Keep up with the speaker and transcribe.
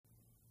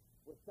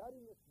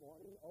studying this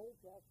morning Old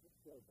Testament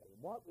survey.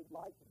 And what we'd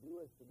like to do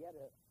is to get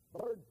a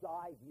bird's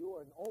eye view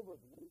or an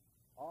overview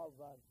of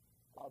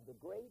the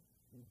great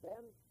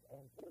events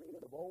and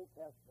period of Old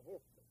Testament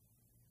history.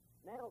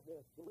 Now,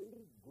 there's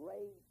three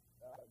great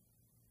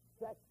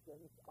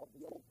sections of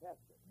the Old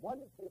Testament.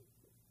 One is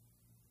history,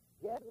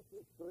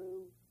 Genesis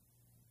through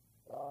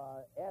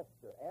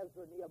Esther,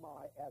 Ezra,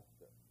 Nehemiah,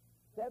 Esther.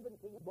 17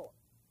 books.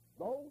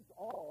 Those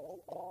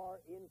all are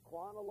in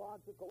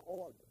chronological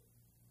order,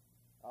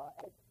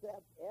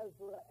 except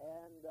Ezra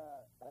and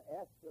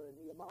Esther and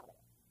Nehemiah.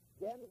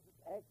 Genesis,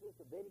 Exodus,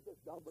 Leviticus,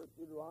 Numbers,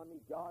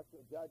 Deuteronomy,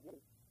 Joshua,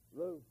 Judges,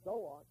 Ruth,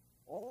 so on,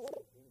 all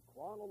in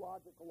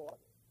chronological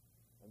order.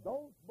 And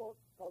those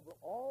books cover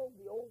all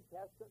the Old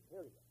Testament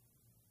period.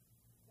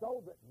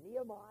 So that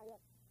Nehemiah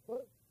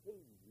 13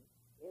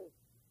 is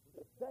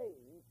the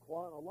same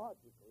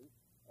chronologically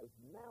as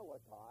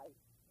Malachi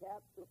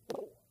chapter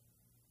 4.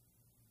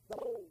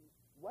 So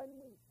when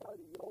we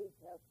study the Old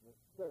Testament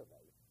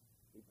survey,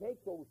 we take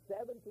those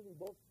 17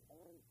 books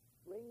and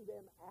bring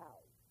them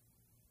out,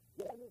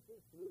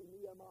 Genesis through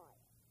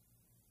Nehemiah.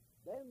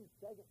 Then,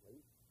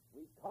 secondly,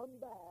 we come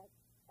back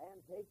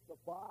and take the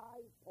 5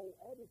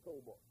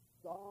 poetical books,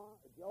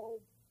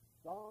 Job,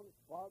 Psalms,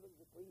 Proverbs,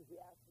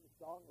 Ecclesiastes,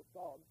 Song of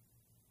Songs,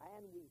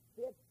 and we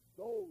fit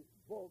those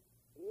books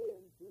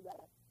into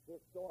that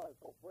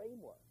historical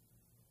framework.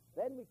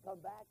 Then we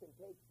come back and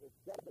take the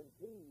 17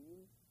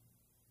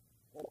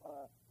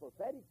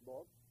 prophetic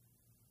books,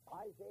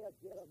 Isaiah,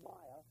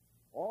 Jeremiah,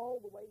 all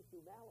the way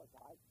through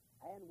Malachi,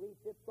 and we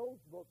fit those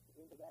books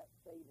into that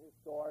same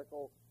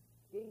historical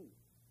scheme.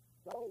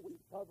 So we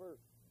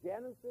cover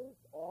Genesis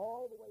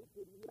all the way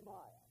to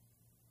Nehemiah,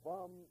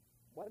 from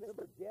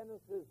whenever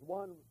Genesis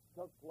 1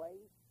 took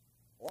place,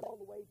 all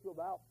the way to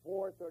about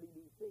 430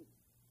 B.C.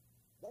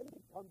 Then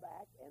we come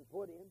back and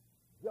put in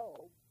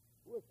Job,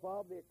 who was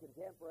probably a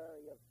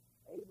contemporary of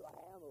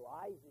Abraham or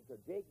Isaac or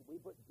Jacob.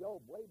 We put Job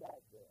way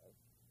back there.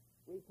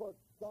 We put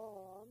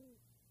Psalms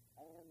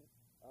and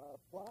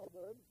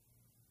Proverbs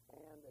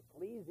and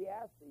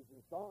Ecclesiastes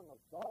and Song of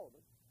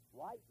Solomon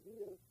right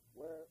here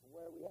where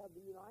we have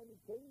the United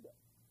Kingdom.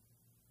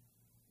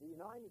 The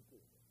United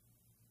Kingdom.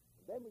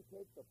 And then we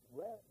take the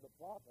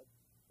prophets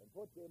and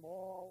put them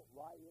all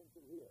right into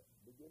here,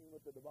 beginning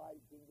with the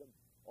divided kingdom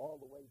all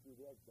the way through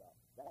the exile.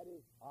 That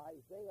is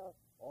Isaiah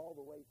all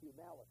the way through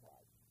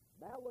Malachi.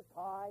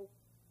 Malachi,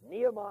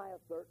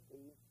 Nehemiah 13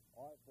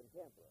 are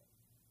contemporary.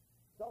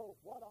 So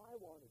what I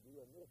want to do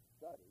in this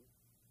study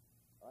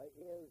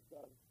is,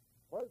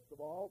 first of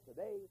all,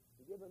 today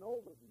to give an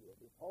overview of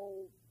this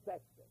whole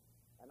section.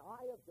 And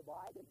I have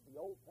divided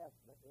the Old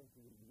Testament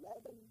into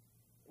 11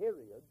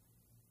 periods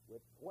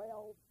with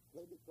 12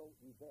 critical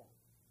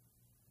events.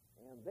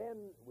 And then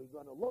we're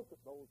going to look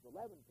at those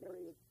 11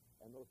 periods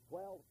and those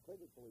 12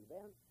 critical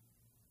events.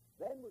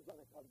 Then we're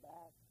going to come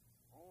back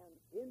and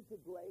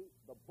integrate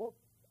the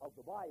books of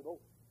the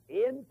Bible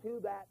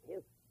into that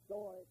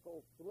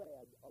historical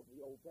thread of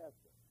the Old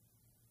Testament.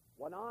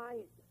 When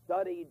I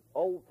studied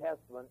Old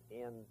Testament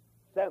in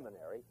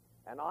seminary,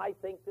 and I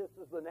think this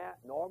is the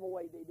normal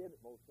way they did it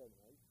most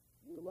seminaries,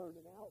 you learned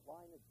an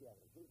outline of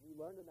Genesis, you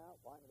learned an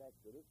outline of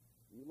Exodus,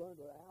 you learned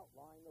an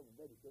outline of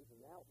Leviticus,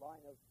 an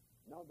outline of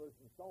Numbers,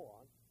 and so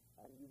on.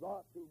 And you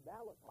got through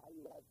Malachi,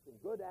 you had some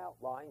good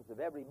outlines of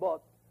every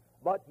book,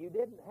 but you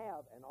didn't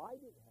have, and I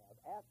didn't have,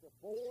 after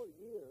 4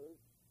 years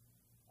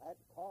at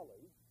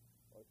college,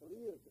 or 3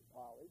 years at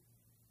college,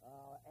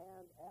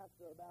 and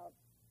after about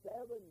 7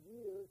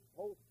 years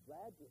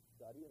postgraduate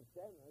study in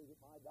seminary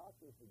with my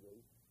doctorate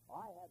degree,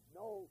 I had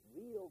no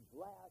real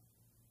grasp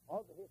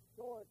of the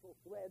historical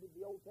thread of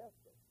the Old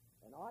Testament.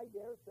 And I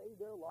dare say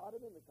there are a lot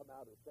of them that come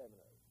out of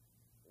seminary.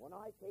 When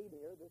I came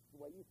here, this is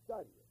the way you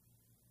study it.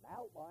 An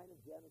outline of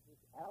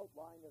Genesis,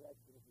 outline of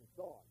Exodus, and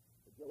so on.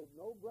 But there was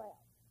no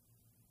grasp.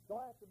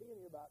 So after being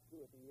here about 2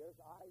 or 3 years,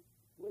 I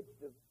switched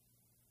to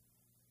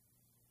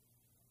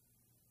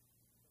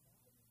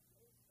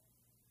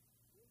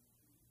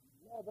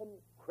 11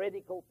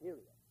 critical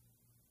periods.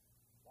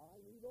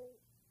 Primeval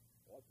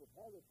or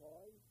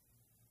preparatory,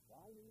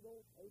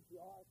 primeval,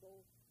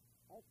 patriarchal,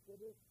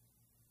 Exodus,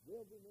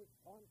 wilderness,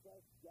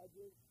 conquest,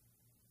 judges,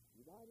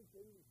 United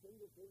Kingdom,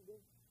 single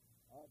kingdom,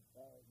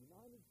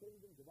 United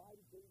Kingdom,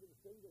 divided kingdom,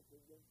 single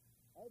kingdom,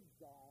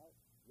 exile,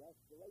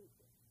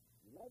 restoration.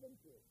 11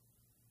 periods.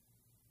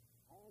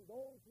 And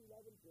those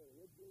 11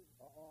 periods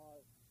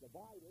are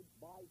divided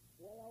by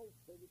 12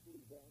 critical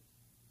events,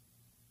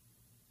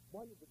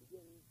 one at the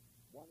beginning,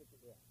 one at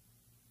the end.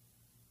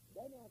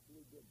 Then after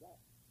we did that,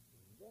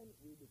 then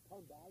we would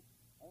come back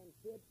and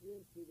fit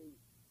into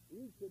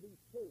each of these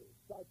periods,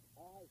 such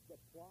as the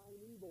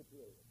primeval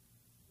period,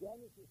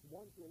 Genesis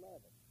 1 to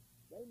 11.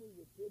 Then we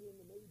would fit in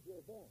the major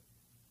events.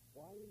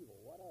 Primeval,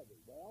 what are they?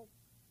 Well,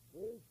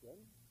 creation,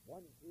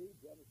 1 and 3,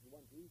 Genesis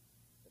 1 3.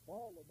 The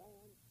fall of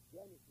man,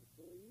 Genesis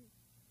 3.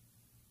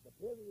 The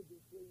period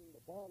between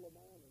the fall of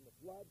man and the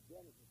flood,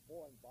 Genesis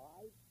 4 and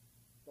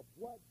 5. The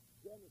flood,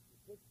 Genesis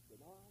 6 to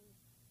 9.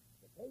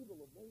 The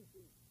table of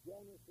nations,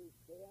 Genesis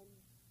 10.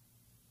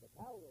 The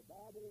Tower of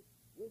Babel,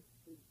 which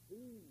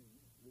precedes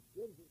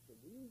gives us the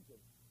reason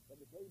for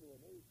the table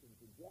of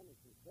nations in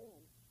Genesis 10,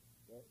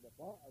 the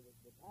Tower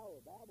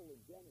of Babel in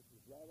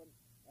Genesis 11,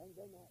 and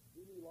then that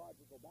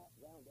genealogical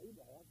background to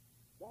Abraham.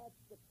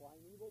 That's the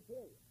primeval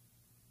period.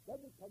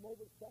 Then we come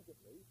over,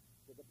 secondly,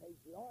 to the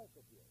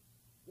patriarchal period.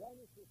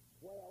 Genesis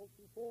 12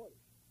 to 40.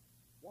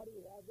 What do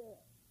we have there?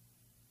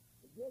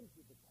 It begins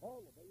with the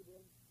call of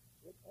Abram.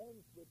 It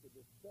ends with the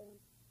descent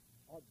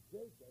of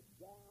Jacob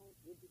down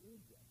into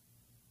Egypt.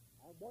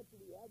 And what do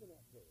we have in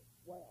that period?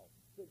 Well,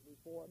 simply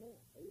four men: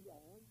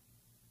 Abraham,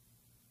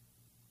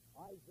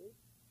 Isaac,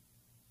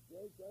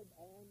 Jacob,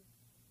 and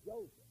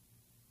Joseph.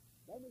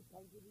 Then we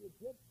come to the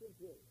Egyptian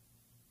period,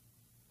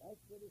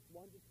 Exodus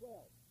 1 to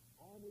 12.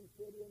 And we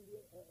fit in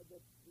the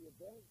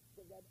events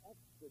of that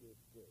Exodus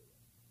period,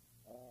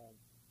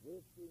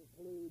 which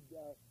include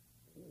their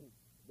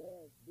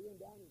being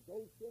down in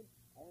Goshen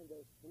and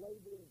their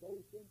slavery in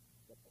Goshen,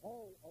 the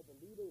call of the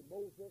leader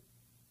Moses,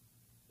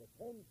 the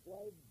 10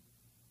 plagues,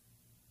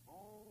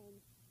 and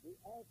the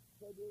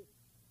exodus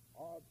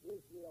of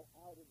Israel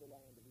out of the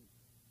land of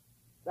Egypt.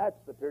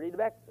 That's the period of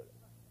Exodus.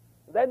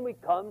 Then we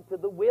come to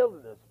the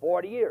wilderness,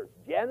 40 years,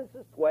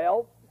 Genesis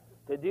 12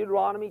 to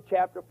Deuteronomy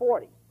chapter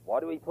 40.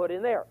 What do we put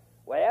in there?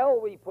 Well,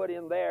 we put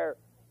in there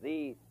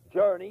the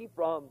journey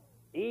from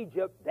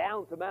Egypt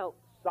down to Mount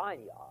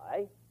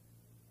Sinai,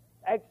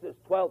 Exodus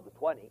 12 to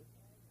 20.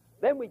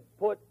 Then we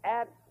put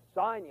at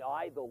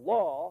Sinai the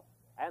law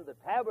and the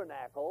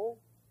tabernacle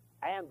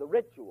and the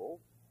ritual,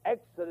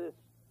 Exodus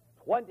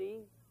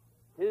 20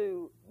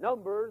 to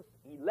Numbers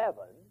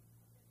 11.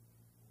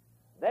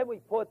 Then we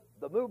put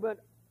the movement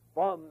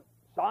from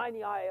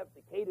Sinai up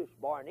to Kadesh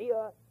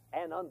Barnea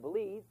and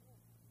unbelief.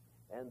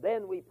 And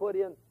then we put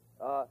in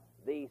how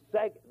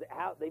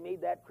they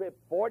made that trip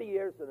 40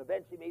 years and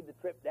eventually made the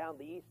trip down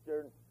the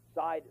eastern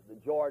side of the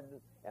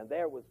Jordan, and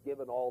there was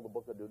given all the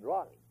book of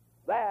Deuteronomy.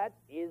 That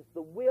is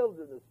the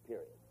wilderness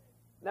period.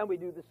 And then we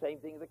do the same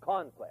thing in the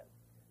conquest.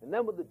 And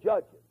then with the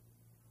judges.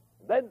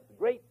 And then the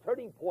great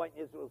turning point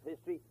in Israel's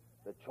history,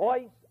 the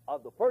choice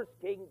of the first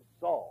king,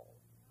 Saul,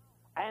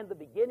 and the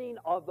beginning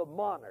of the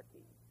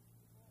monarchy,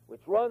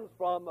 which runs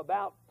from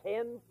about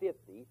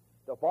 1050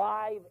 to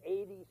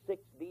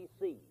 586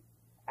 B.C.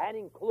 and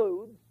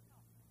includes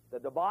the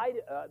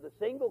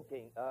single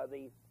king,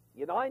 the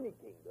united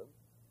kingdom,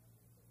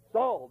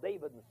 Saul,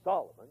 David, and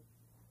Solomon.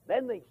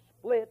 Then they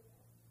split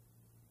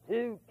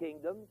two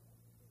kingdoms,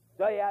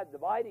 so you had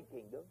divided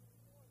kingdom,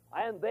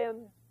 and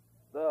then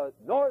the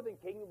northern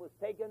kingdom was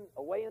taken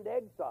away into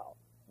exile,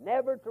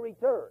 never to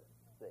return.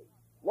 See,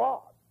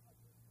 lost,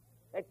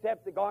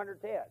 except the garnered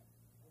head,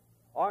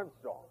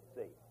 Armstrong.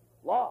 See,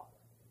 lost.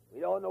 We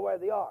don't know where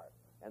they are.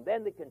 And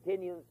then the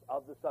continuance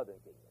of the southern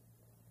kingdom.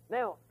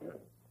 Now,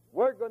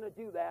 we're going to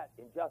do that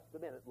in just a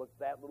minute, look at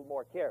that a little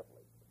more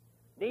carefully.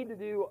 Need to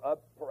do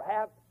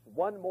perhaps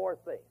one more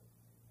thing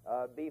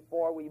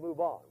before we move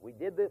on. We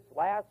did this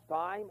last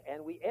time,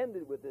 and we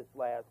ended with this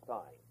last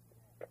time,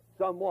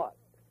 somewhat.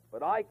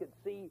 But I could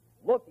see,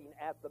 looking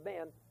at the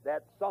men,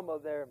 that some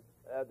of their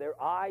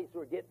eyes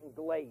were getting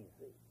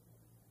glazy.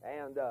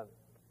 And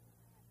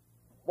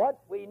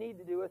what we need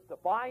to do is to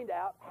find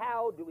out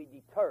how do we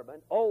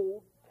determine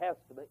Old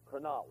Testament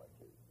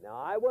chronology. Now,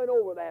 I went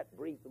over that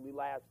briefly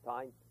last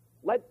time.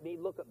 Let me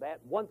look at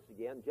that once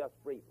again, just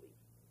briefly.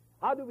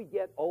 How do we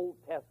get Old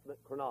Testament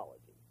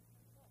chronology?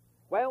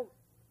 Well,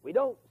 we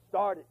don't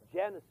start at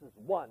Genesis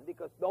 1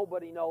 because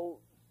nobody knows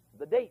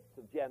the dates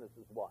of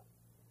Genesis 1.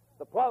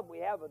 The problem we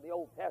have in the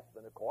Old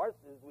Testament, of course,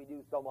 as we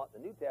do somewhat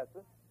in the New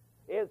Testament,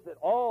 is that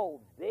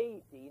all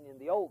dating in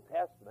the Old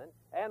Testament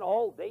and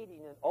all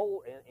dating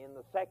in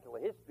the secular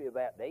history of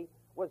that day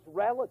was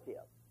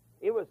relative.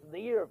 It was in the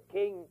year of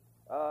King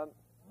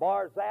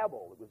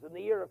Barzabel. It was in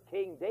the year of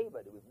King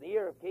David. It was in the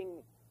year of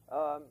King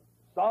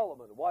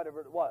Solomon,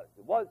 whatever it was.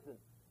 It wasn't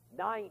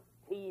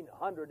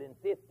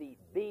 1950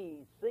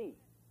 B.C.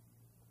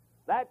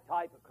 That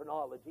type of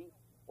chronology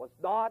was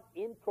not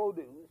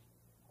introduced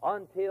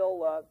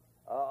until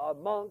a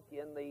monk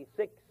in the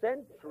 6th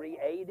century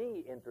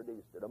A.D.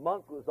 introduced it. A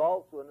monk who was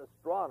also an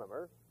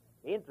astronomer.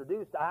 He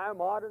introduced our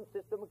modern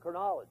system of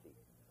chronology.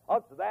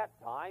 Up to that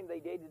time, they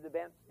dated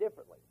events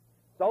differently.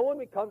 So when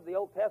we come to the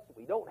Old Testament,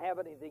 we don't have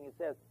anything that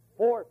says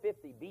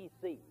 450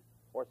 B.C.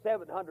 or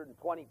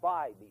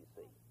 725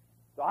 B.C.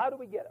 So how do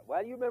we get it?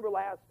 Well, you remember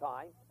last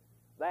time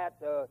that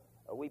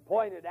we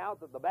pointed out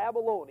that the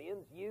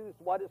Babylonians used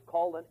what is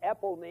called an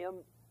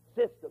eponym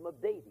system of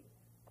dating.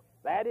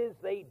 That is,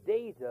 they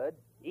dated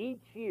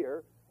each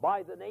year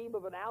by the name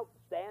of an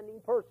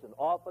outstanding person,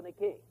 often a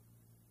king.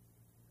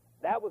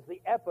 That was the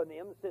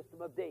eponym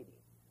system of dating.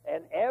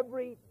 And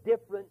every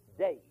different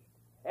date,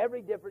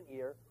 every different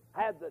year,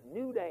 had the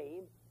new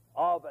name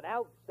of an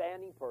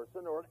outstanding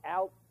person or an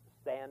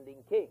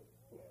outstanding king.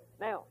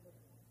 Now,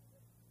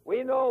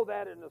 we know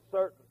that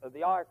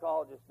the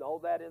archaeologists know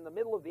that in the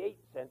middle of the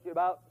 8th century,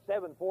 about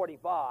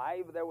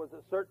 745, there was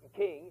a certain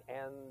king,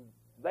 and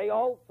they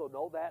also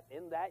know that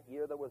in that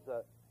year there was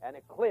an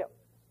eclipse,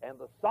 and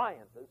the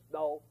scientists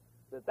know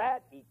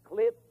that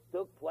eclipse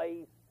took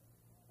place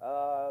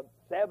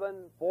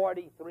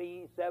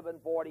 743,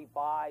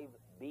 745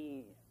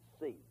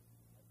 BC.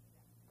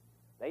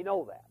 They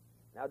know that.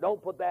 Now,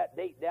 don't put that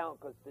date down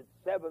because it's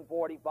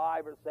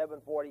 745 or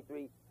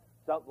 743,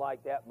 something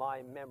like that.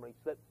 My memory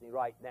slips me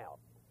right now.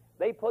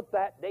 They put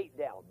that date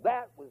down.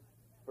 That was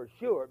for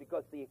sure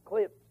because the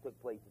eclipse took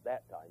place at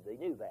that time. They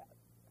knew that.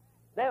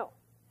 Now,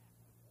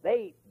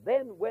 they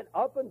then went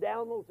up and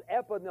down those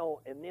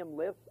eponym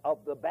lists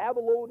of the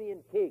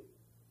Babylonian kings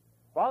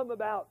from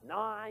about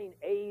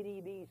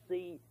 980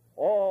 BC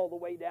all the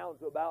way down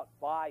to about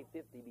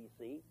 550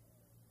 BC,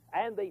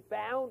 and they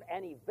found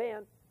an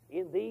event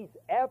in these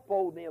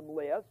eponym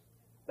lists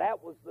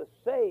that was the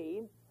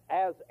same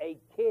as a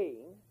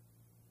king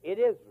in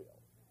Israel.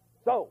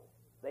 So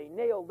they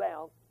nailed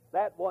down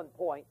that one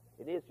point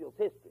in Israel's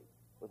history.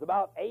 It was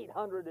about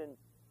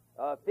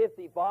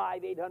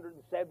 855,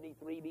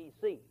 873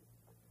 BC.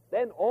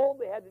 Then all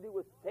they had to do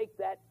was take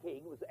that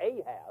king, it was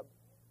Ahab,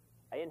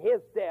 in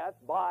his death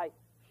by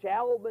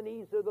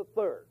Shalmaneser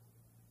III.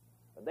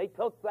 And they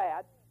took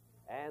that,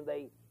 and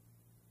they,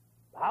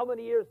 how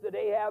many years did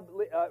Ahab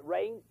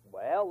reign?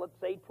 Well, let's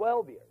say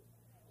 12 years.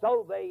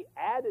 So they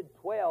added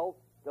 12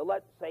 to,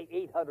 let's say,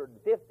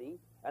 850,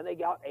 and they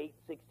got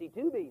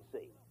 862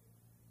 BC.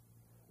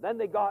 Then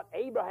they got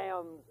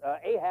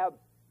Ahab's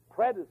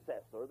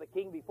predecessor, the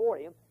king before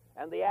him,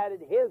 and they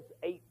added his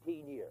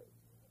 18 years.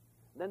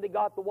 And then they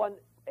got the one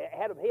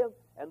ahead of him,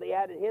 and they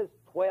added his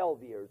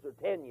 12 years, or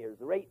 10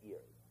 years, or 8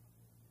 years.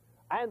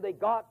 And they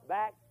got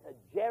back to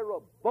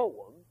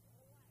Jeroboam,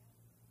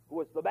 who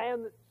was the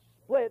man that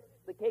split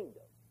the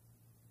kingdom.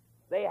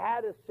 They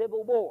had a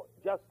civil war,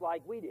 just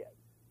like we did.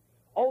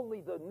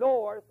 Only the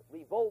north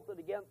revolted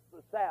against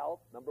the south,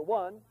 number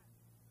one,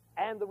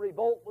 and the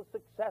revolt was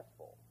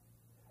successful.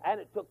 And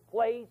it took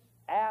place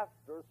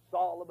after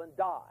Solomon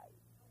died.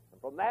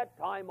 And from that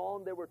time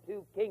on, there were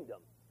two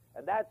kingdoms.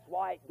 And that's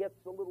why it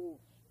gets a little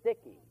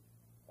sticky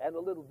and a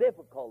little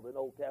difficult in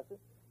Old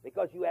Testament,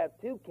 because you have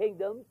two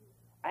kingdoms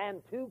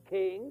and two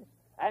kings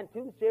and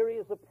two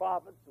series of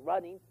prophets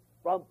running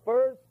from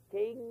 1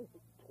 Kings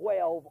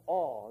 12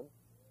 on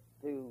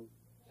to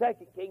 2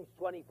 Kings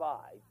 25.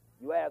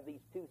 You have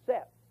these two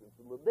sets. It's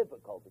a little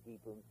difficult to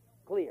keep them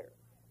clear.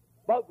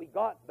 But we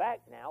got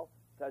back now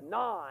to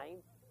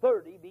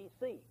 930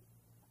 BC.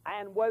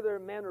 And whether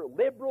men are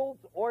liberals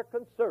or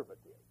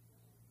conservatives,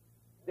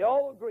 they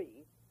all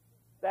agree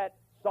that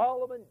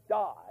Solomon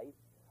died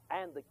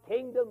and the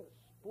kingdom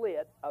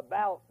split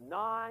about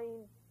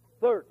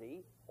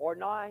 930 or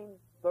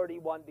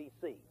 931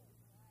 BC,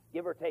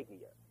 give or take a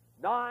year.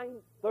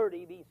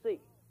 930 BC.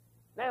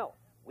 Now,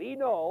 we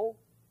know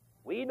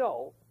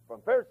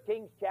from 1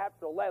 Kings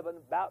chapter 11,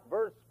 about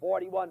verse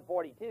 41,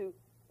 42,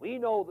 we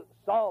know that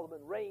Solomon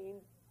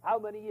reigned how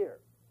many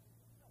years?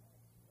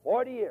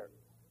 40 years.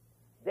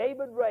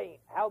 David reigned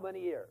how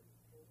many years?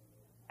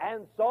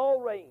 And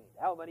Saul reigned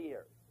how many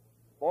years?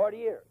 40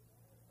 years.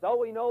 So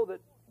we know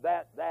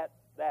that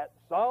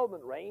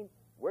Solomon reigned.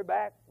 We're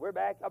back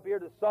up here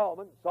to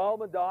Solomon.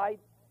 Solomon died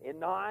in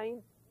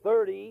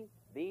 930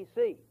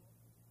 BC.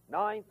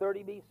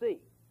 930 BC.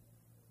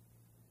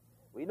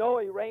 We know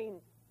he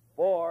reigned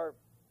for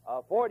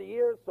 40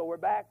 years, so we're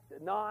back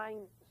to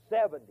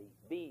 970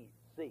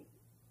 BC.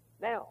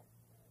 Now,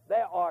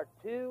 there are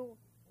two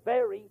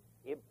very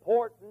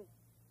important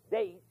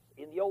dates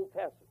in the Old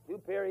Testament, two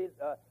period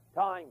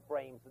time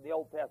frames in the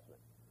Old Testament.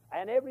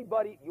 And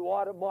everybody, you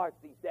ought to mark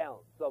these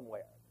down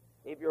somewhere.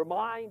 If your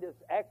mind is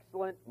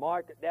excellent,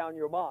 mark it down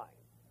your mind.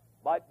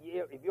 But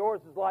if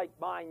yours is like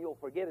mine, you'll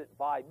forget it in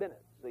 5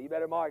 minutes. So you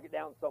better mark it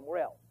down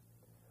somewhere else.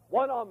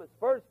 One of them is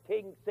 1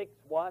 Kings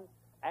 6:1,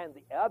 and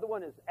the other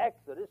one is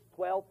Exodus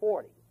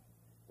 12:40.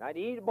 Now, I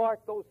need to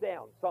mark those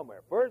down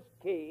somewhere. 1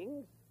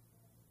 Kings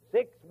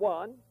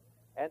 6:1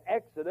 and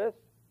Exodus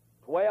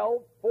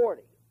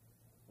 12:40.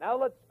 Now,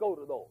 let's go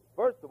to those.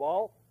 First of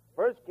all,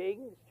 1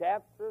 Kings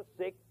chapter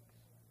 6,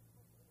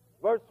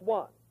 verse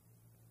 1.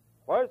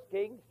 1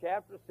 Kings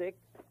chapter 6,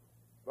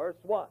 verse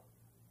 1.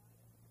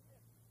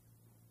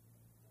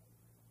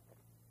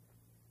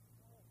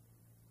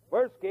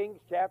 First Kings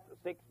chapter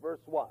 6, verse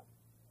 1.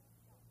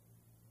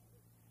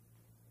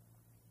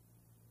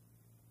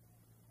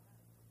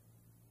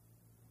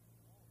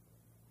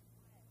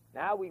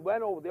 Now, we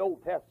went over the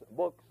Old Testament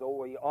book, so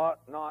we ought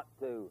not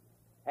to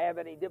have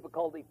any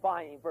difficulty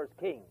finding First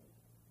Kings,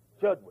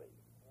 should we?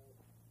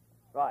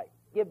 Right.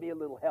 Give me a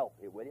little help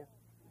here, will you?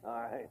 All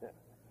right.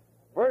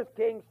 1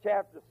 Kings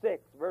chapter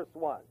 6, verse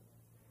 1.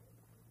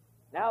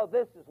 Now,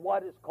 this is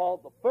what is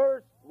called the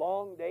first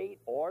long date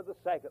or the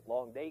second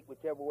long date,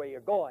 whichever way you're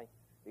going.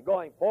 If you're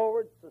going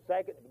forward, it's the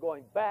second. If you're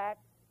going back,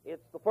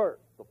 it's the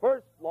first. The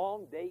first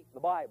long date in the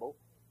Bible,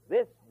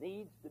 this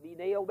needs to be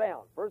nailed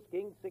down. 1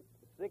 Kings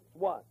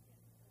 6:1.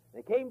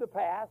 It came to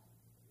pass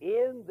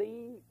in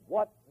the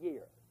what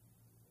year?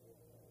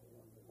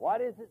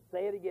 What is it?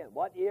 Say it again.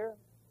 What year?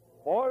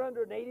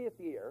 480th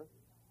year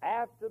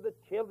after the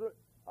children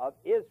of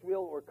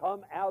Israel were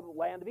come out of the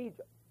land of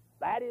Egypt.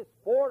 That is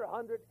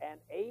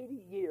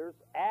 480 years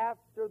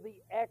after the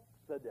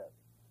Exodus.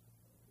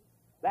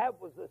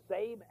 That was the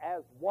same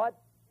as what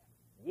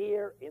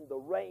year in the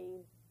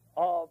reign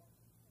of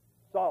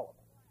Solomon?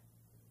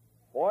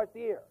 4th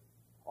year.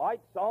 All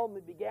right,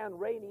 Solomon began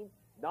reigning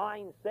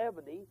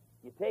 970.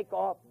 You take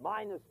off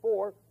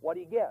 -4, what do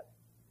you get?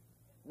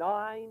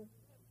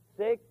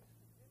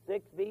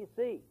 966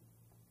 BC.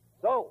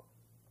 So,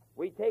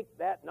 we take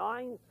that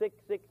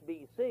 966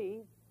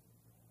 BC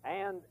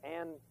and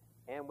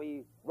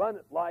we run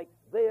it like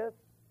this,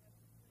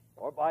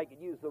 or if I could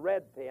use the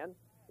red pen,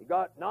 you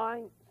got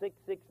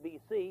 966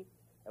 BC,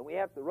 and we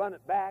have to run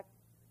it back.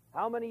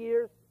 How many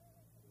years?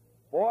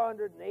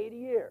 480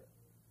 years.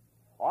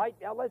 All right,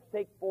 now let's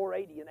take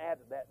 480 and add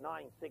to that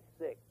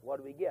 966. What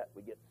do we get?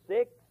 We get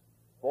 6,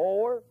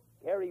 4,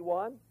 carry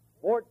 1,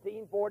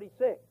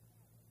 1446.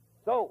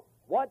 So,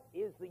 what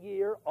is the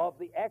year of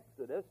the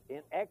Exodus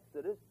in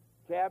Exodus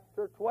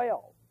chapter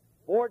 12?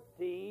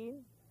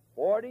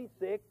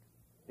 1446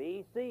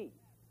 BC.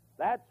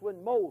 That's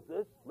when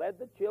Moses led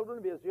the children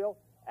of Israel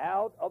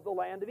out of the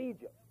land of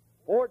Egypt.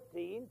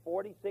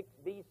 1446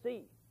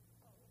 BC.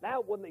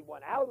 Now, when they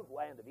went out of the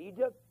land of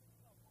Egypt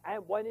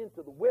and went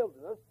into the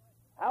wilderness,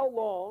 how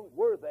long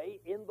were they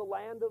in the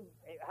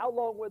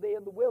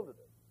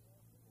wilderness?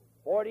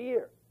 40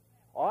 years.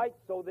 All right,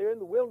 so they're in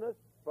the wilderness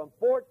from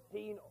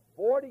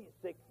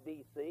 1446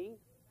 BC,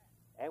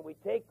 and we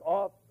take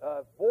off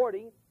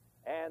 40,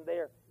 and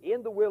they're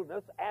in the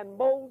wilderness, and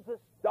Moses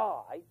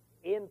died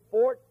in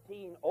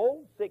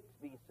 1406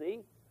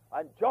 BC,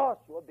 and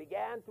Joshua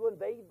began to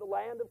invade the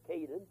land of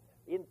Canaan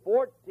in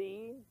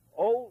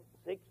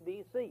 1406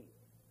 BC.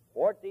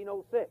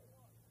 1406.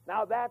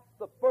 Now that's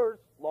the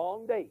first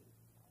long day.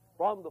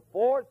 From the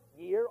 4th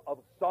year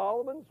of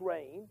Solomon's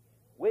reign,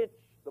 which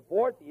the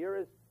 4th year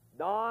is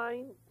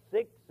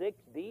 966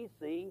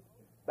 BC,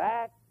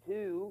 back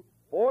to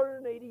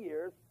 480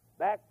 years,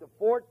 back to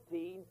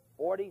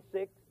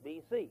 1446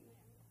 BC.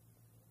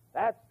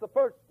 That's the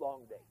first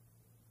long day.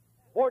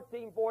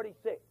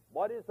 1446.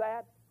 What is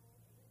that?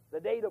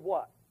 The date of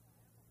what?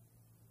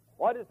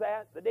 What is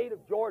that? The date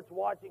of George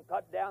Washington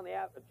cut down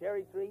the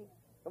cherry tree?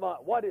 Come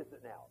on, what is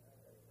it now?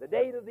 The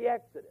date of the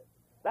Exodus.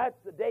 That's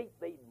the date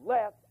they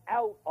left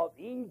out of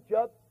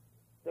Egypt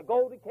to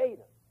go to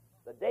Canaan.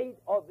 The date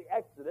of the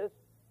Exodus,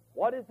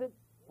 what is it?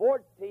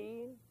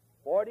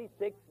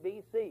 1446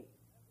 BC.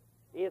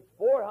 It's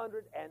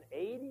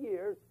 480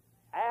 years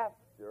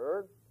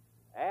after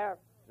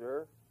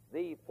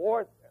the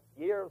 4th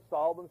year of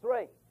Solomon's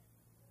reign.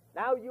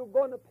 Now you're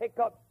going to pick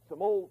up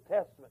some Old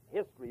Testament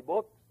history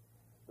books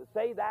to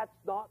say that's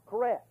not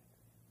correct.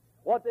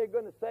 What they're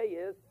going to say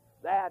is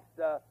that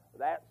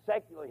that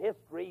secular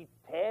history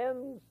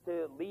tends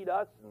to lead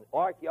us, and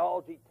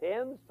archaeology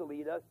tends to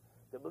lead us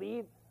to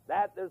believe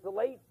that there's a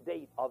late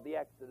date of the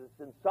Exodus,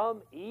 and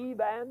some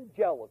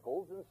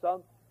evangelicals and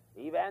some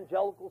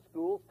evangelical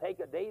schools take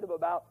a date of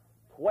about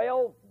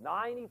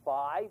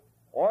 1295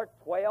 or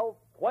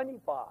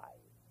 1225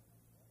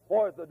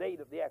 for the date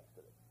of the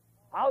Exodus.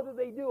 How do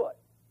they do it?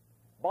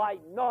 By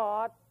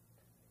not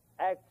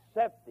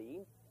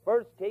accepting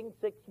 1 Kings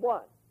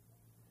 6:1.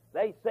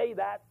 They say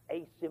that's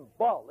a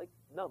symbolic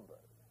number,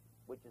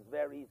 which is a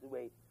very easy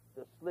way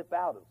to slip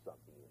out of something,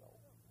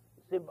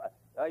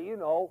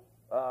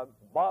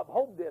 Bob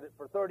Hope did it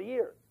for 30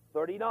 years,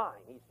 39.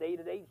 He stayed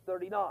at age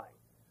 39.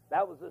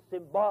 That was a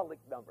symbolic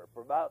number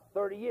for about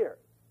 30 years.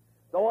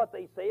 So what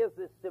they say is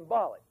this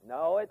symbolic.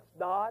 No, it's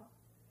not.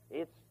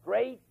 It's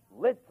straight,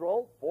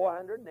 literal,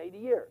 480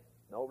 years.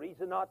 No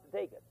reason not to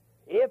take it.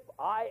 If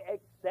I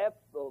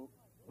accept the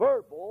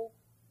verbal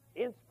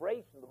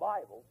inspiration of the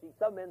Bible, see,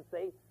 some men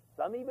say,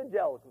 some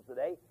evangelicals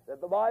today, that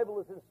the Bible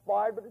is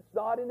inspired, but it's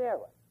not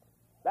inerrant.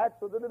 That's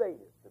what the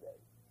debate is today.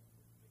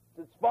 It's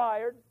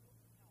inspired,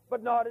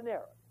 but not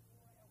inerrant.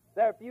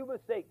 There are a few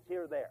mistakes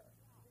here or there.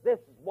 This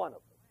is one of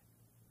them.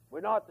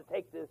 We're not to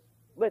take this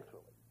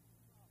literally.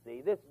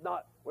 See, this is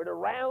not, we're to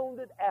round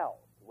it out.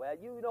 Well,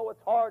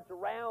 it's hard to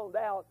round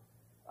out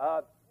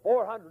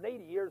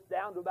 480 years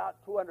down to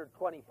about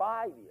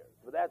 225 years.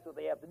 But that's what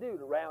they have to do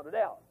to round it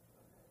out.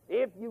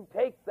 If you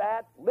take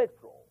that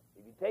literal,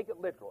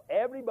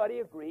 everybody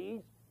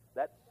agrees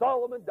that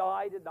Solomon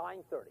died in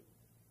 930.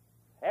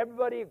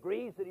 Everybody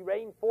agrees that he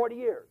reigned 40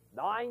 years,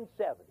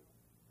 970.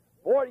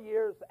 40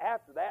 years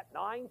after that,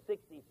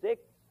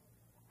 966,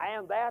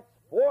 and that's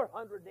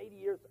 480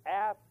 years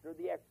after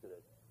the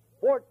Exodus,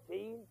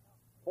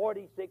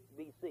 1446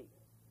 BC.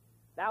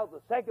 Now,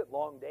 the second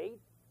long date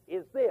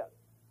is this.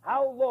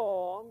 How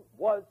long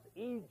was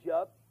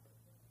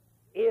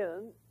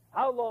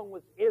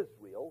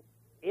Israel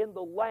in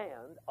the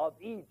land of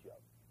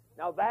Egypt?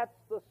 Now, that's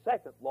the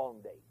second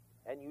long date,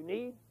 and you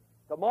need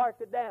to mark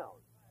it down.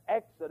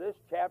 Exodus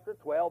chapter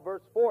 12,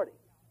 verse 40.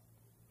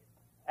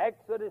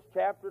 Exodus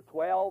chapter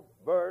 12,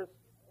 verse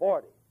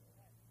 40.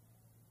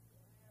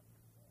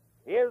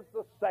 Here's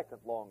the second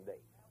long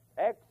date.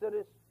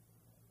 Exodus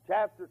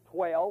chapter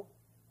 12,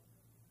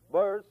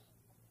 verse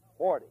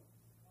 40.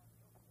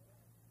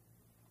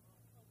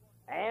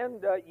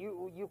 And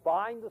you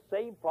find the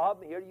same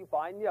problem here you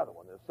find the other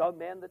one. There's some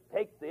men that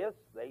take this,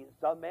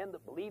 some men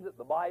that believe that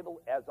the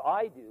Bible, as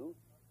I do,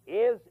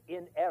 is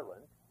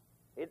inerrant.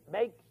 It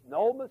makes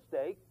no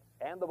mistakes,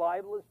 and the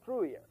Bible is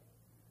true here.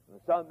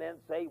 And some men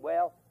say,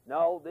 well,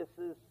 no, this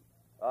is,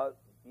 a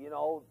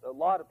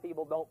lot of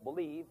people don't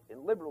believe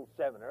in liberal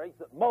seminaries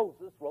that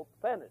Moses wrote the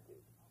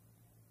Pentateuch.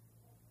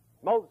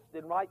 Moses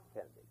didn't write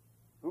the Pentateuch.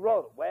 Who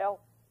wrote it?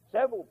 Well,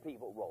 several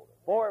people wrote it.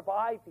 4 or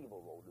 5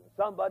 people wrote it.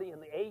 Somebody in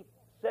the 8th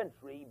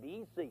century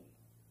B.C.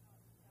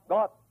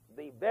 got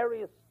the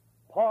various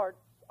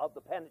parts of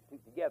the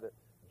Pentateuch together,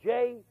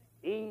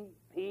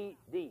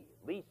 J-E-P-D,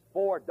 at least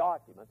 4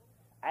 documents,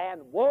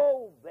 and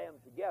wove them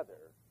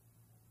together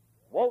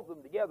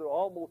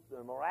almost in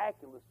a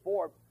miraculous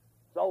form,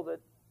 so that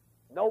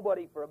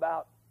nobody for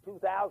about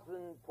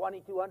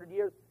 2,200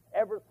 years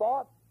ever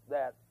thought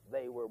that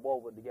they were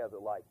woven together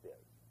like this.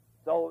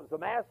 So it was a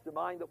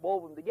mastermind that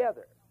wove them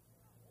together,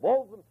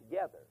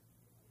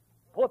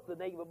 put the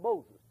name of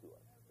Moses to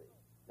it. See?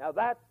 Now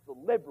that's the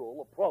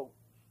liberal approach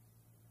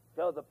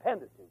to the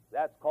Pentateuch.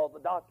 That's called the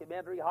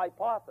documentary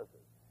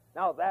hypothesis.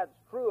 Now if that's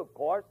true, of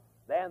course,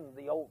 then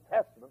the Old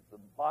Testament, the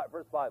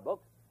first 5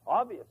 books,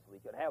 obviously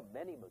can have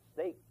many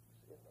mistakes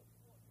in them.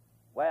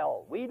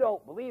 Well, we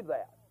don't believe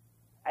that.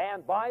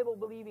 And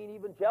Bible-believing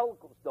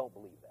evangelicals don't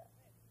believe that.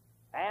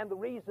 And the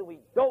reason we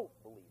don't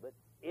believe it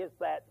is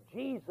that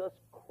Jesus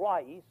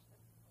Christ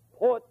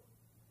put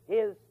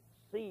his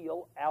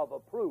seal of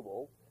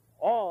approval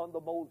on the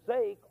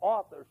Mosaic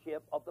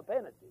authorship of the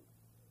Pentateuch.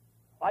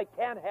 I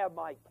can't have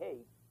my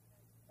cake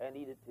and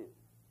eat it too.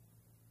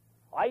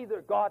 I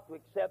either got to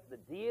accept the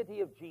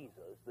deity of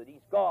Jesus, that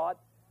he's God,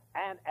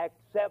 and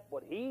accept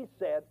what he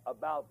said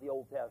about the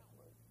Old Testament.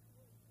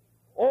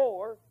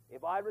 Or,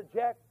 if I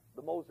reject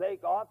the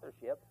Mosaic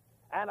authorship,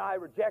 and I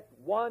reject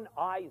one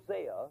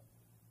Isaiah,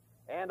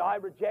 and I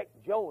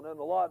reject Jonah and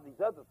a lot of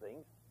these other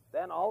things,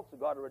 then I also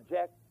got to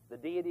reject the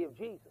deity of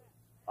Jesus.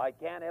 I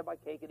can't have my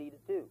cake and eat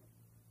it too.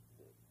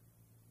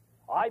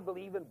 I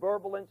believe in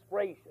verbal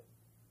inspiration,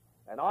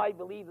 and I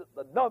believe that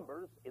the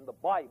numbers in the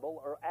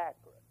Bible are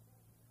accurate,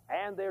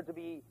 and they're to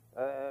be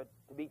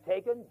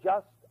taken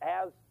just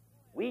as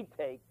we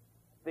take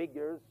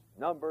figures,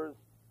 numbers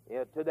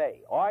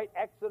today. All right,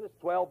 Exodus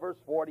 12, verse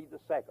 40, the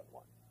second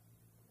one.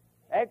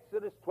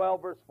 Exodus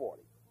 12, verse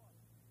 40.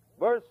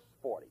 Verse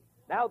 40.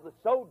 Now the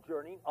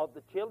sojourning of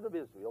the children of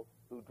Israel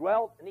who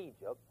dwelt in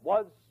Egypt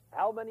was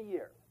how many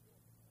years?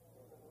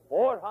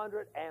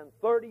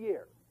 430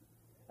 years.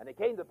 And it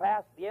came to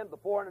pass at the end of the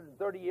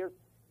 430 years,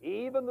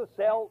 even the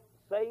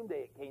same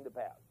day it came to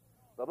pass,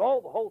 that all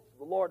the hosts of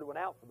the Lord went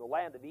out from the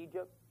land of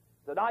Egypt,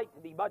 tonight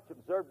to be much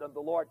observed unto the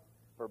Lord,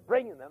 for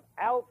bringing them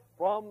out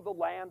from the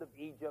land of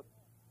Egypt.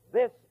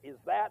 This is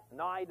that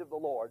night of the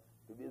Lord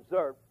to be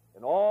observed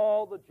in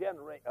all the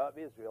of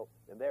Israel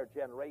in their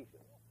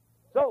generations.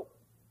 So,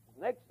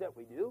 the next step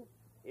we do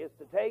is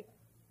to take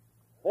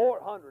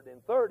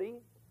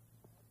 430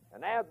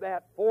 and add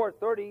that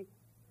 430,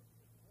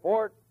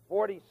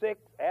 446,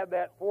 add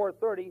that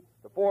 430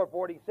 to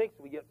 446,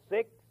 we get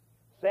 6,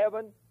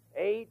 7,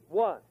 8,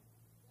 1.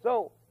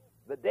 So,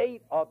 the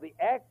date of the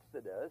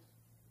Exodus,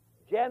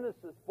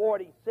 Genesis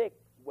 46,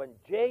 when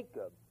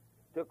Jacob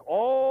took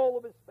all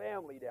of his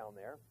family down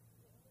there,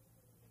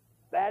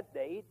 that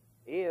date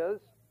is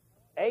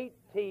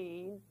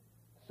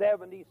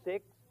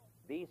 1876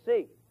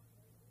 B.C.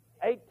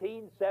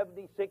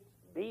 1876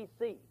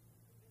 B.C.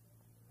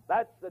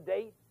 That's the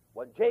date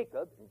when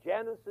Jacob, in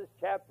Genesis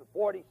chapter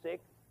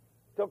 46,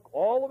 took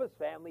all of his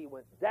family and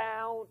went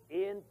down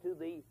into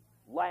the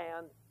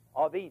land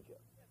of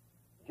Egypt.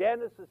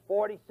 Genesis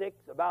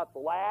 46, about the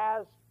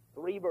last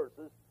 3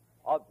 verses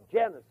of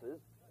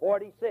Genesis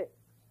 46.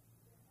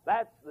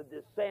 That's the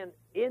descent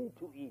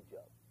into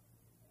Egypt.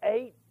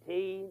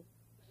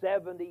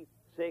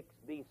 1876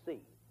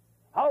 B.C.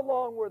 How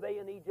long were they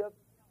in Egypt?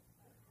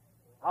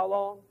 How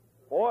long?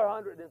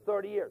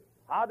 430 years.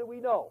 How do we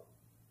know?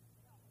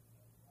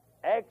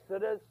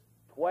 Exodus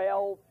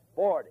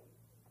 12:40.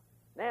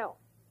 Now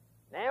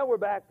we're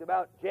back to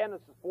about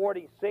Genesis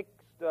 46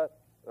 to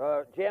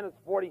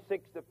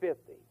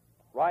 50,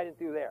 right in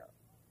through there.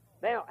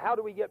 Now, how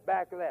do we get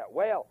back to that?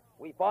 Well,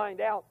 we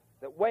find out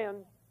that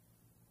when,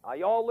 are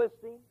you all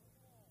listening?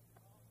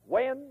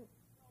 When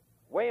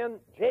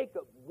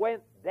Jacob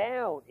went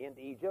down into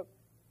Egypt,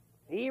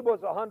 he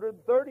was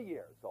 130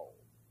 years old.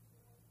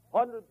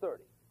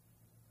 130.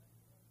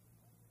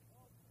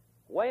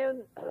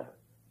 When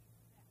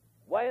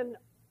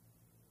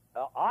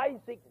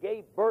Isaac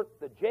gave birth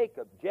to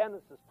Jacob,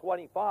 Genesis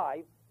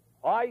 25,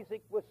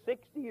 Isaac was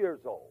 60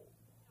 years old.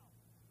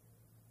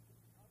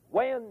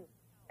 When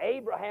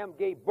Abraham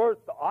gave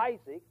birth to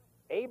Isaac,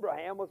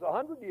 Abraham was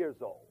 100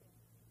 years old.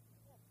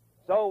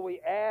 So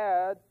we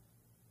add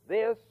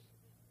this,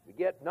 we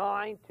get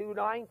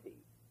 290,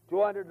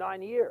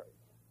 290 years.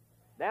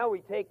 Now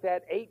we take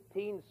that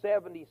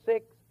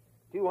 1876,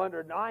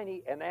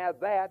 290, and add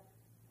that,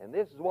 and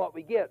this is what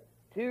we get,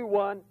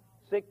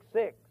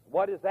 2166.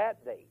 What is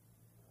that date?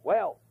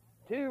 Well,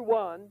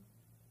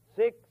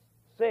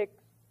 2166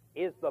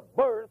 is the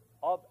birth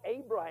of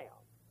Abraham.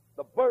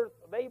 The birth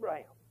of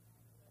Abraham.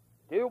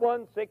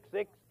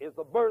 2166 is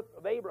the birth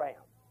of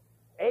Abraham.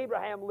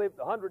 Abraham lived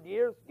 100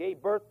 years,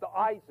 gave birth to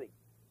Isaac.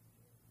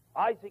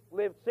 Isaac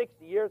lived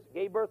 60 years,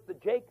 gave birth to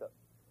Jacob.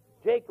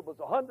 Jacob was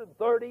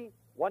 130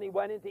 when he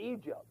went into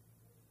Egypt.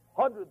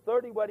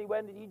 130 when he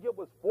went into Egypt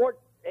was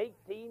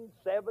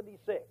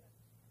 1876.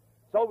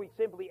 So we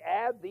simply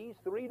add these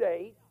 3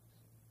 dates,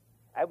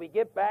 and we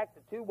get back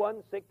to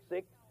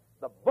 2166,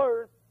 the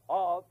birth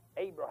of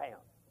Abraham.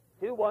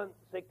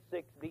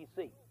 2166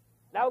 BC.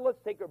 Now let's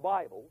take our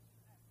Bibles,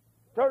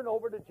 turn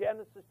over to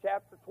Genesis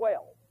chapter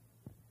 12.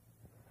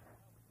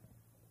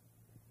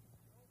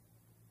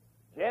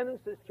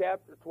 Genesis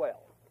chapter 12.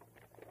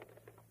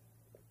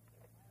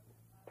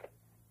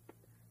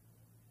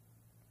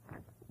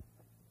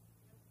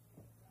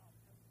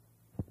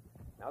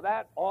 Now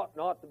that ought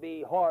not to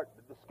be hard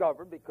to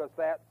discover because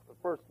that's the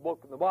first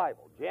book in the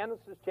Bible.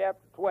 Genesis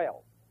chapter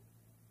 12.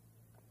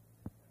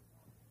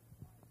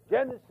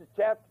 Genesis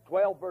chapter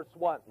 12, verse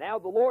 1. Now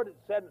the Lord had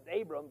said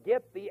unto Abram,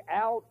 get thee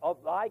out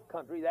of thy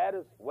country, that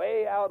is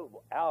way out of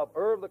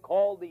Ur of the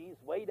Chaldees,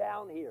 way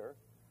down here.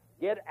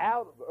 Get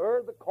out of Ur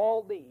of the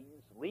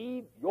Chaldees,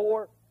 leave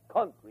your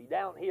country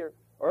down here,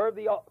 Ur of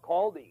the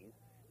Chaldees.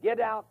 Get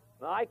out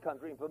of thy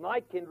country, and from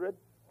thy kindred,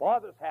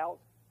 father's house,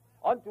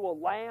 unto a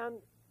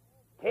land,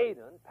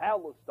 Canaan,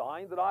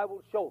 Palestine, that I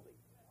will show thee.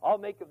 I'll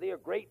make of thee a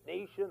great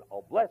nation,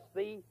 I'll bless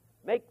thee,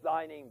 make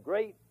thy name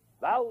great,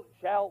 thou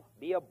shalt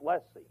be a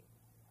blessing.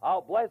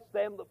 I'll bless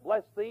them that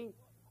bless thee,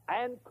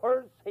 and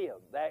curse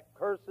him that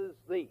curses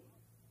thee.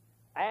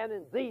 And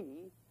in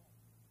thee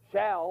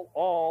shall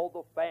all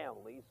the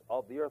families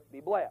of the earth be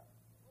blessed.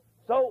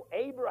 So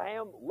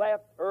Abraham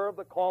left Ur of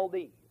the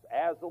Chaldees,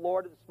 as the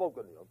Lord had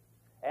spoken to him,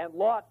 and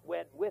Lot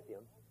went with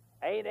him.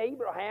 And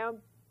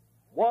Abraham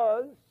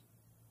was,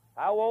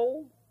 how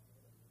old?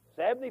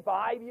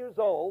 75 years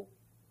old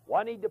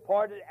when he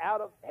departed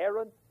out of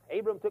Haran.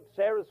 Abram took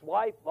Sarah's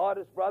wife, Lot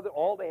his brother,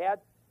 all they had.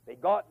 They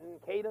got in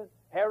Canaan,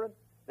 Haran.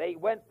 They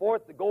went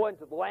forth to go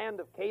into the land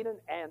of Canaan,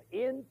 and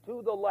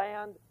into the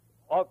land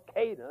of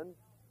Canaan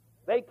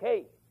they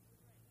came.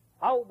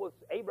 How old was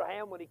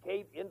Abraham when he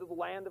came into the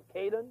land of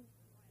Canaan?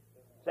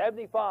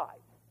 75.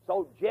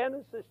 So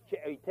Genesis,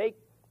 you take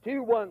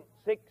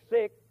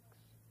 2166,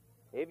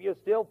 if you're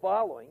still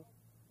following,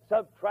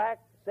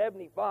 subtract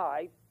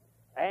 75,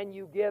 and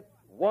you get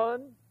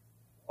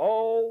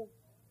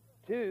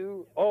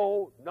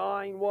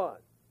 102091.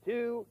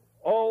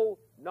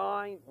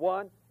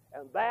 2091,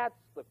 and that's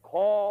the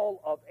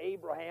call of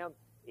Abraham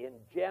in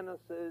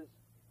Genesis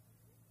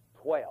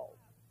 12.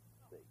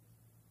 See?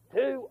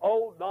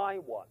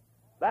 2091.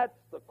 That's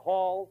the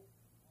call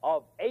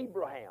of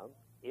Abraham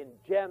in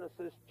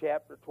Genesis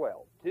chapter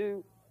 12.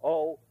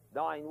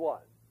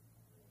 2091.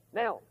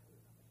 Now,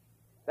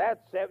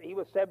 he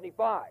was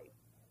 75.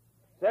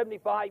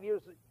 75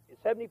 years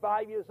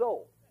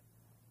old.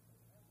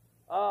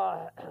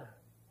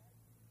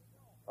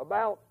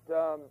 About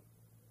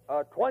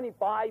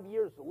 25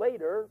 years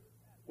later,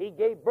 he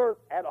gave birth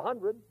at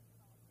 100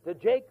 to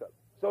Jacob.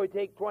 So we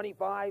take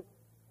 25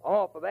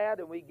 off of that,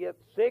 and we get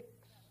 6,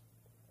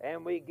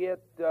 and we get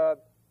 6,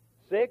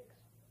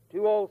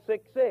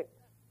 2066.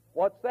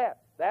 What's that?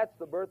 That's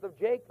the birth of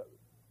Jacob.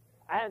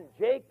 And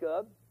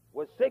Jacob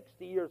was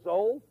 60 years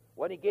old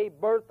when he gave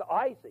birth to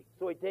Isaac.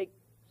 So we take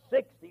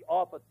 60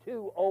 off of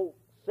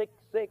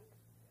 2066,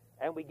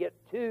 and we get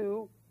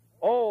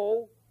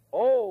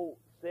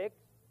 2006,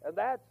 and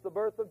that's the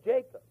birth of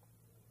Jacob.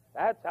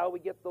 That's how we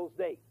get those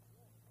dates.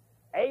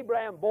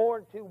 Abraham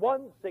born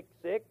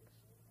 2166.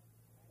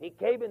 He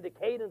came into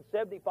Canaan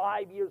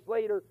 75 years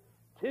later,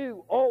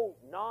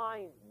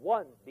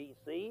 2091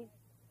 BC.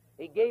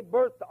 He gave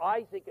birth to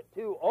Isaac at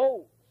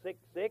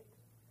 2066,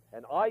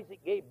 and Isaac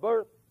gave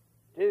birth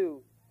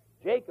to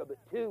Jacob at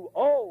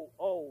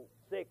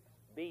 2006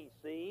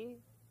 BC.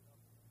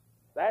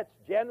 That's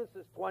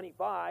Genesis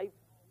 25,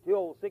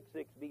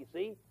 2066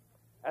 BC.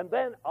 And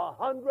then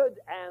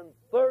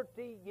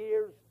 130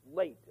 years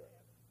later,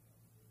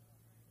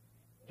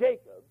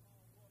 Jacob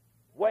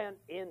went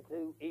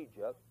into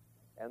Egypt,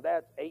 and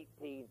that's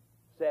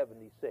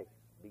 1876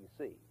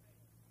 BC.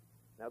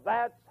 Now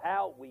that's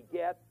how we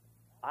get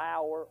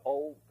our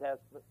Old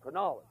Testament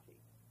chronology.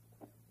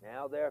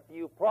 Now there are a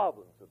few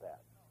problems with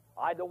that.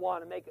 I don't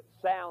want to make it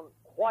sound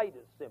quite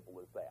as simple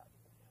as that.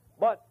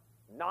 But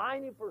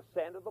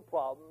 90% of the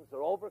problems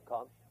are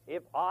overcome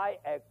if I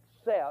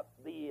accept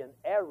the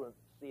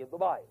inerrancy of the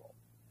Bible.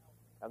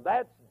 And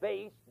that's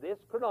based, this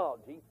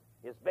chronology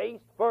is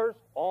based first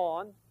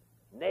on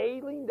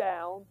nailing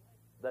down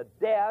the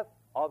death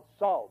of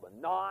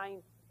Solomon,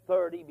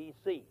 930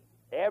 BC.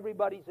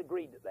 Everybody's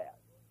agreed to that.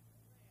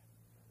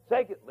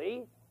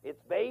 Secondly,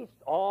 it's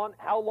based on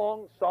how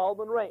long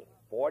Solomon reigned,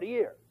 40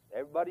 years.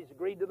 Everybody's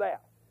agreed to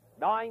that,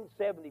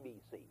 970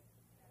 BC.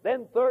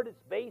 Then third,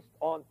 it's based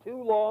on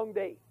two long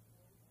dates.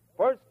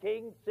 1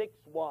 Kings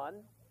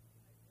 6:1,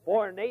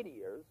 480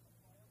 years,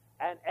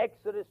 and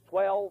Exodus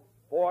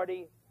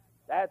 12:40,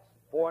 that's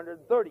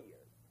 430 years.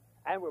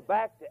 And we're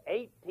back to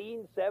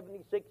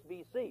 1876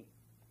 BC.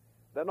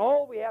 Then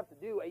all we have to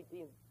do,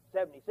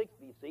 1876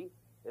 BC,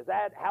 is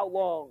add how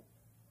long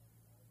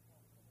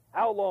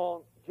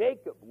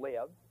Jacob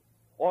lived,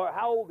 or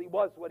how old he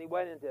was when he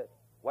went into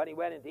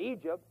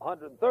Egypt,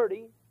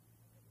 130,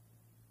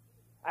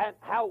 and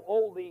how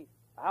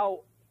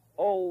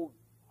old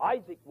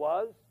Isaac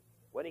was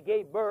when he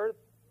gave birth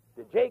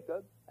to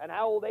Jacob, and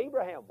how old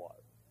Abraham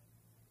was.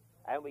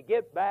 And we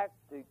get back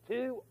to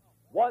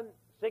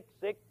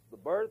 2166, the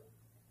birth,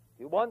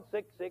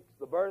 2166,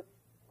 the birth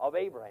of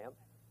Abraham,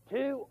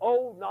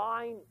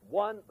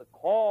 2091, the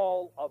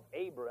call of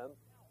Abram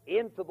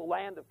into the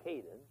land of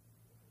Canaan,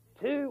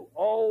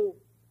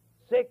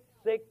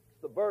 2066,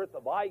 the birth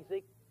of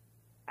Isaac,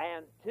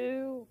 and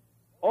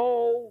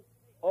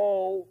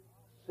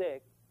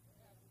 2006,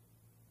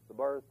 the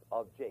birth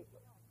of Jacob.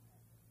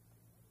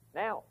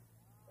 Now,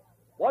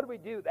 what do we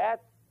do?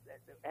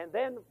 And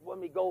then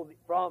when we go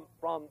from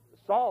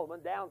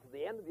Solomon down to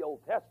the end of the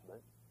Old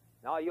Testament,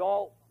 now you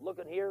all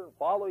looking here and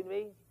following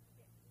me?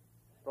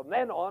 From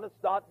then on,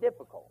 it's not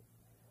difficult.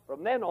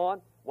 From then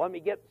on, when we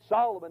get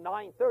Solomon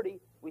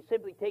 930, we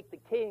simply take the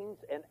kings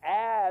and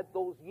add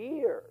those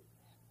years.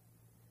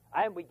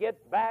 And we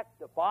get back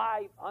to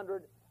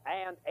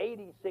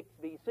 586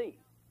 BC.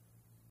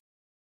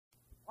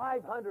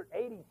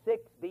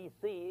 586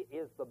 BC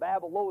is the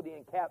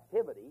Babylonian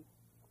captivity,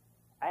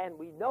 and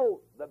we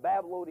know the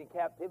Babylonian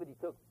captivity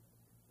took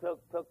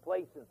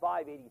place in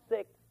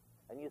 586.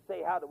 And you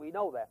say, how do we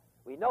know that?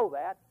 We know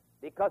that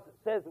because it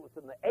says it was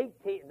in the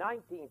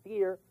 19th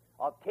year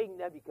of King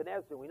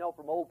Nebuchadnezzar. We know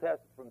from Old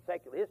Testament, from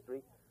secular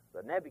history,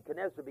 that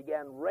Nebuchadnezzar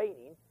began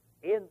reigning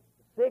in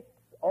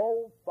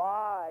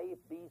 605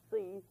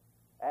 BC,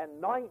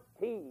 and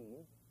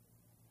 19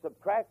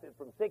 subtracted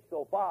from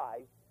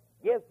 605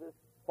 gives us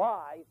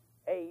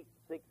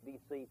 586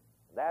 BC.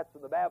 That's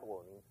when the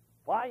Babylonians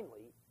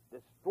finally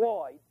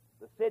destroyed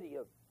the city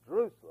of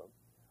Jerusalem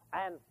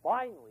and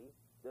finally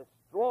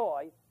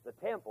destroyed the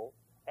temple,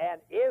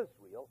 and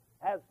Israel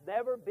has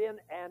never been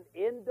an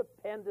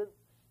independent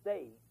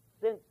state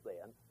since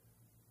then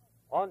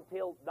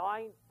until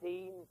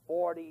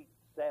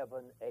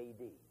 1947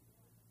 AD.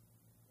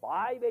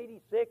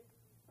 586,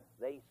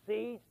 they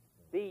ceased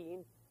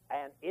being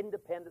an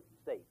independent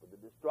state with the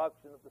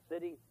destruction of the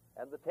city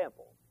and the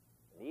temple.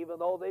 And even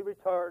though they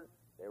returned,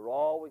 they were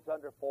always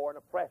under foreign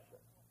oppression,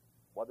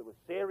 whether it was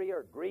Syria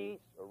or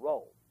Greece or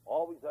Rome,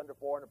 always under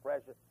foreign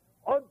oppression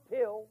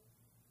until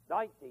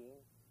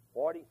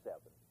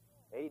 1947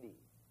 AD,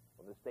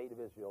 when the state of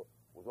Israel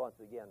was once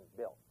again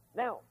built.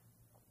 Now,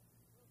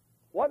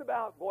 what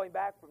about going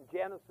back from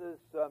Genesis?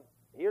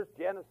 Here's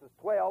Genesis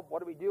 12.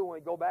 What do we do when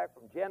we go back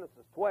from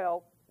Genesis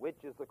 12,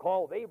 which is the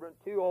call of Abram,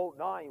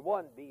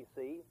 2091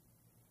 BC,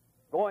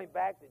 going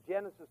back to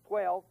Genesis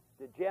 12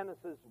 to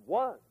Genesis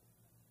 1?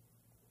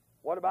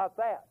 What about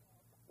that?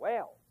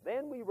 Well,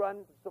 then we run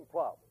into some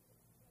problems.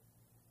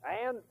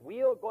 And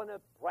we are going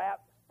to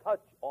perhaps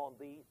touch on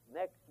these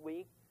next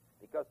week,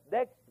 because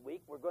next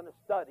week we're going to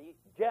study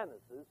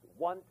Genesis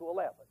 1 to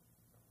 11.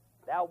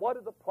 Now, what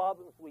are the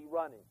problems we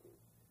run into?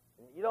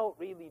 And you don't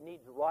really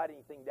need to write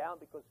anything down,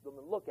 because we're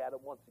going to look at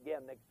them once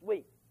again next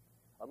week.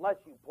 Unless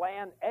you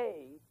plan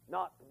A,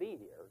 not to be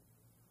here,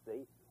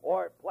 see,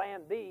 or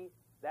plan B,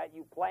 that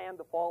you plan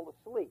to fall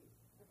asleep.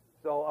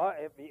 So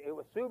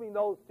assuming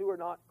those two are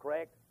not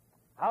correct,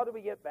 how do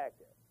we get back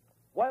there?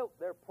 Well,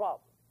 there are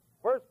problems.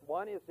 First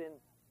one is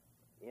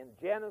in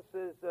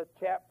Genesis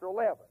chapter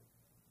 11.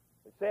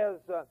 It says,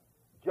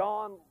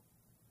 John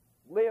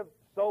lived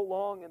so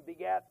long and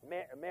begat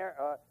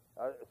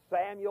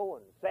Samuel,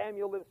 and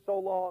Samuel lived so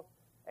long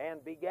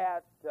and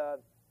begat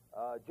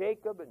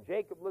Jacob, and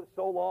Jacob lived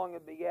so long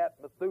and begat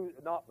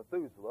not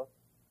Methuselah,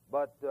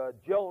 but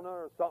Jonah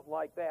or something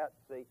like that.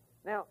 See,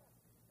 now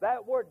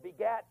that word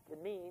begat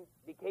can mean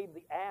became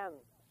the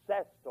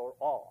ancestor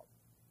of.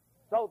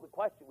 So the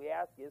question we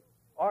ask is,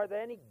 are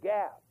there any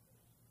gaps?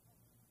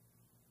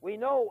 We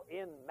know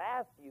in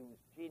Matthew's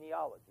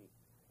genealogy,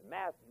 in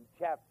Matthew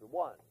chapter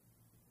 1,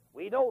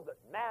 we know that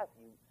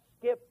Matthew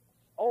skips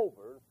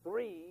over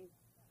 3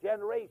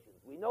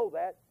 generations. We know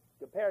that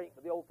comparing it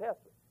to the Old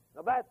Testament.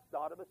 Now that's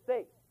not a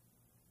mistake.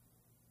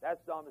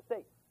 That's not a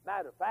mistake.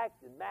 Matter of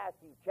fact, in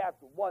Matthew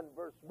chapter 1,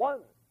 verse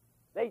 1,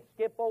 they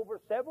skip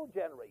over several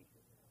generations.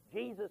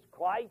 Jesus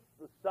Christ,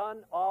 the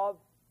son of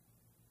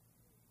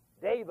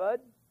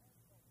David,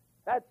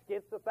 that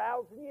skips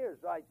 1,000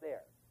 years right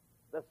there.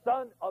 The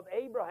son of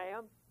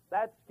Abraham,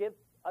 that skips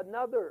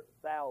another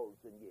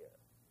 1,000 years.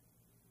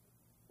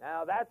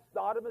 Now, that's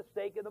not a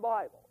mistake in the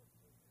Bible.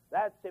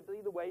 That's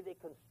simply the way they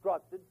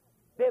constructed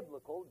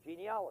biblical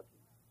genealogy.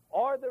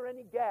 Are there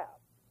any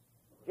gaps?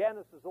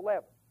 Genesis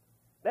 11.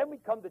 Then we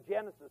come to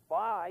Genesis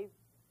 5,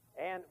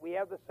 and we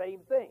have the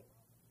same thing.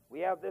 We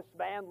have this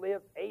man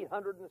lived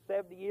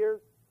 870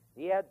 years.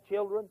 He had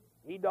children.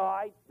 He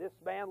died. This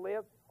man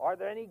lived. Are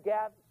there any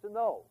gaps to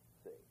know?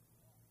 See,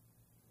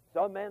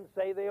 some men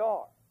say they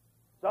are.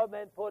 Some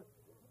men put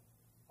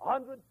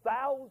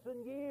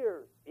 100,000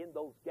 years in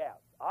those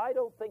gaps. I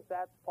don't think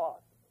that's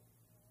possible.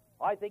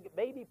 I think it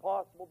may be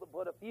possible to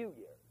put a few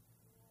years,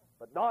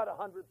 but not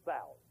 100,000.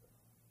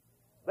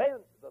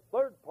 Then the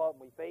third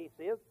problem we face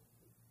is,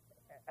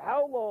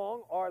 how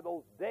long are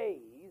those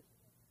days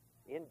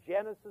in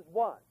Genesis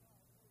 1,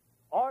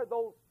 are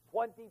those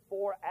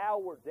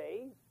 24-hour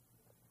days,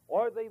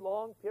 or are they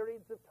long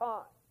periods of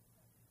time?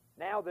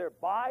 Now, they're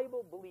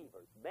Bible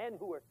believers, men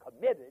who are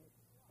committed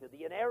to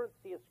the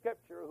inerrancy of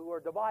Scripture, who are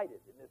divided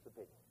in this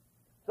opinion.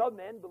 Some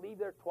men believe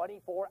they're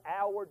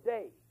 24-hour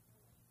days.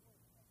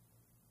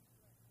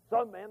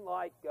 Some men,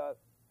 like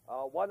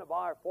one of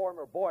our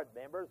former board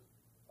members,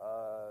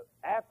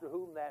 after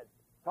whom that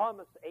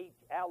Thomas H.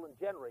 Allen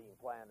generating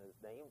plant is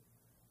named,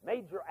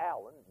 Major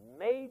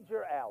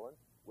Allen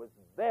was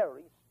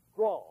very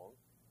strong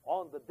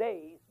on the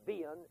days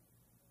being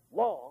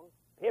long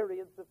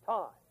periods of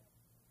time.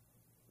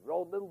 He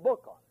wrote a little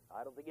book on it.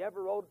 I don't think he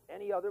ever wrote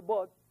any other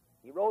book.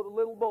 He wrote a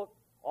little book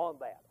on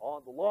that,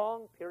 on the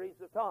long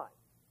periods of time.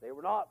 They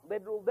were not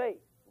literal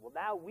days. Well,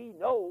 now we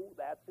know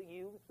that's a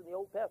use in the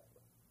Old Testament.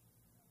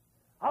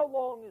 How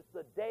long is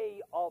the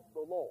day of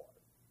the Lord?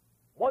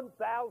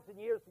 1,000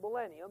 years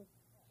millennium,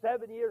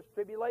 7 years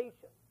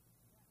tribulation.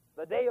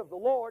 The day of the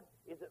Lord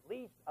is at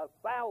least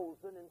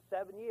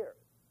 1,007 years.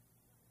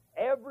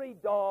 Every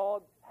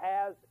dog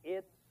has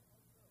its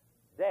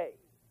day.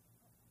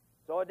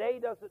 So a day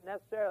doesn't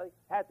necessarily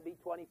have to be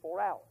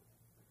 24 hours.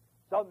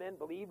 Some men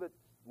believe it's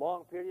a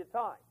long period of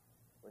time.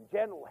 When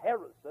General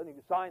Harrison,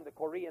 who signed the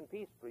Korean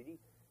Peace Treaty,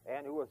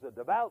 and who was a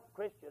devout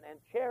Christian and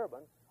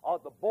chairman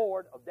of the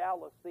board of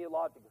Dallas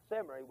Theological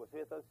Seminary, was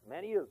with us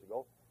many years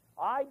ago,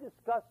 I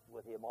discussed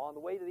with him on the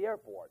way to the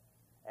airport,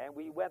 and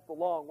we went the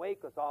long way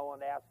because I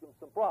wanted to ask him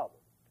some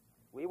problems.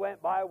 We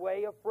went by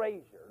way of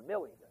Fraser,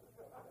 Millington,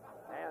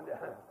 and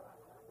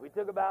we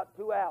took about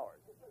 2 hours.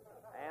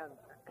 And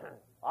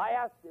I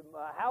asked him,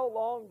 how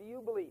long do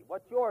you believe?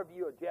 What's your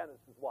view of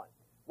Genesis 1?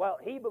 Well,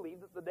 he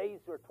believed that the days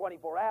were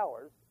 24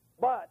 hours,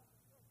 but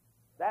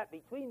that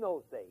between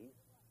those days,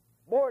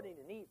 morning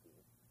and evening,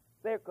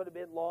 there could have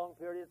been long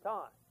period of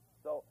time.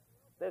 So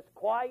there's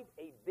quite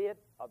a bit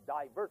of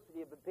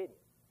diversity of opinion.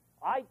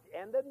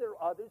 And then there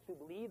are others who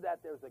believe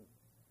that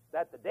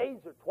that the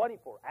days are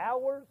 24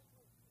 hours,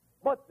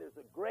 but there's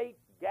a great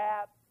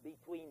gap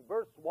between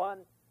verse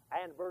 1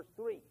 and verse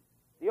 3.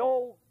 The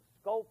old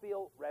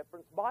Schofield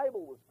Reference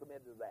Bible was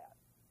committed to that.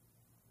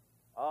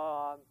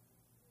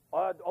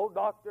 Old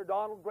Dr.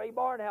 Donald Gray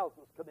Barnhouse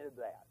was committed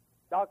to that.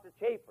 Dr.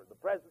 Chafer, the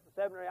president of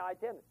the seminary I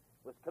attended,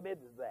 was committed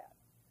to that.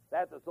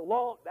 That's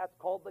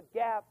called the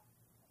gap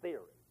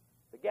theory.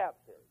 The gap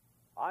theory.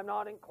 I'm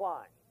not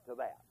inclined to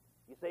that.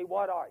 You say,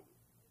 what are you?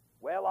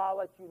 Well, I'll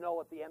let you know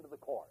at the end of the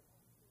course.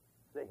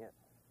 See?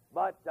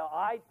 But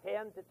I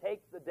tend to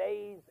take the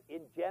days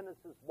in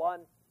Genesis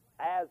 1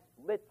 as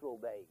literal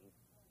days.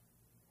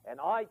 And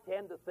I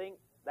tend to think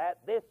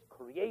that this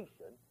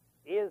creation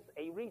is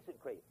a recent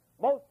creation.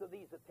 Most of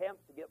these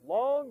attempts to get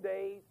long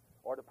days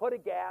or to put a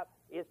gap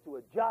is to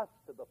adjust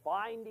to the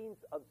findings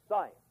of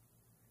science.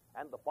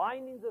 And the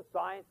findings of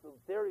science and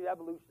the theory of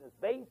evolution is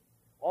based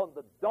on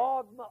the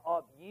dogma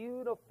of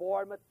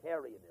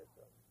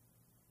uniformitarianism.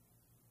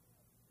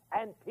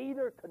 And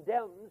Peter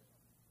condemns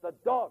the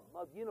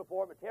dogma of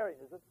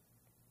uniformitarianism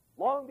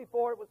long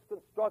before it was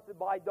constructed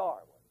by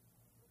Darwin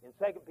in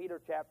 2 Peter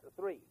chapter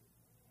 3.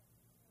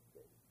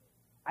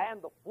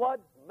 And the flood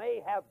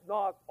may have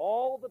knocked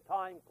all the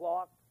time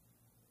clocks,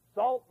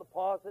 salt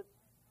deposits,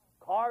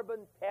 carbon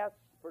tests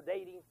for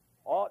dating,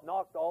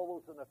 knocked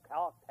all those in the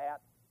cocked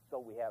hat, so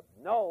we have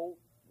no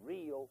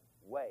real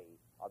way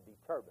of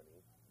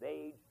determining the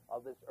age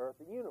of this earth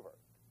and universe.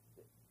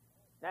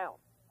 Now,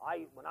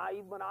 when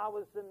I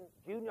was in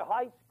junior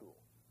high school,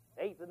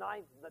 8th and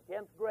 9th and the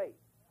 10th grade,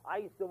 I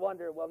used to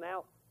wonder, well,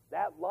 now,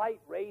 that light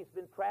ray's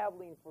been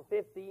traveling for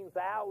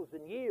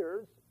 15,000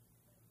 years.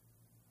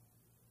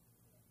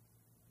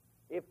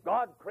 If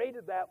God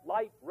created that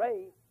light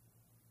ray,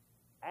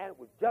 and it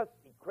was just,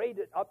 he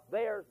created up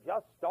there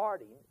just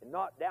starting and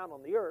not down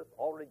on the earth,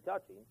 already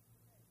touching,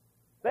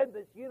 then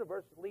this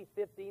universe is at least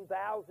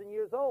 15,000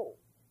 years old.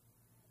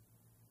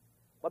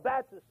 But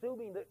that's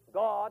assuming that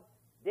God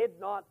did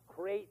not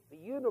create the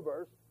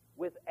universe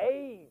with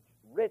age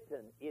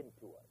written into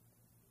it.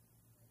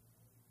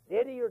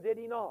 Did he or did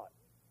he not?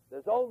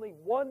 There's only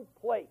one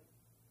place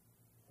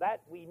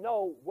that we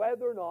know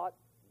whether or not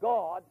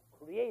God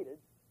created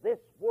this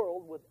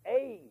world with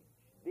age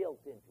built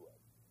into it.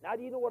 Now,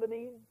 do you know what I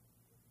mean?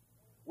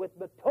 With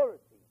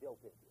maturity built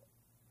into it.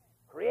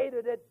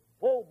 Created it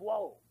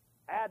full-blown,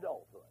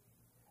 adulthood.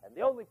 And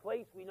the only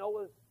place we know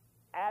is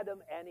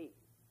Adam and Eve.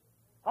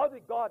 How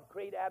did God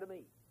create Adam and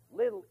Eve?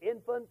 Little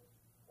infants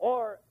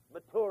or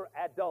mature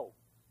adults?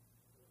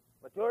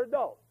 Mature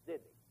adults,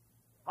 didn't he?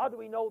 How do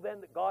we know then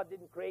that God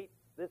didn't create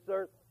this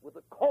earth with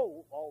a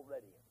coal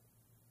already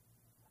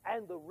in it,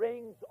 and the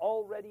rings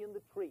already in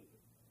the trees,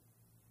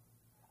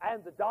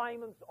 and the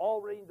diamonds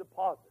already in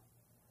deposit,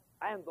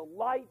 and the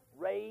light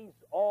rays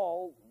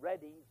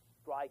already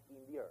striking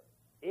the earth?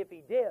 If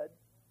he did,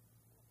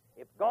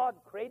 if God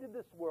created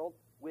this world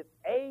with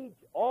age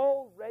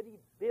already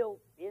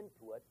built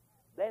into it,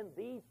 then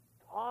these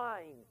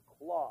time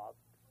clocks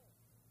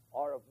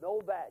are of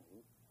no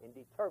value in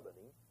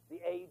determining the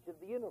age of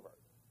the universe.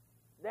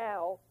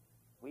 Now,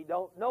 we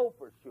don't know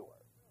for sure.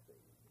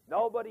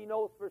 Nobody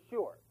knows for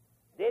sure.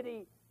 Did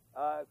he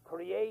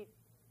create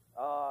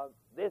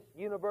this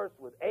universe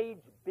with age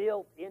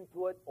built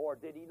into it, or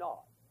did he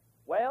not?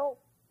 Well,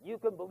 you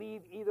can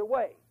believe either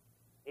way.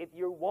 If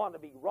you want to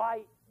be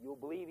right, you'll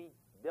believe he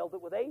built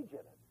it with age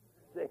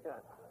in it.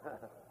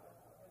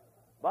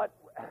 But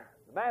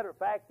the matter of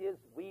fact is,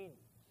 we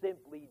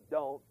simply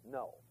don't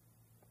know.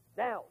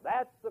 Now,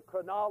 that's the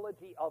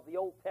chronology of the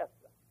Old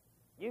Testament.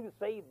 You can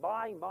say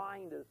my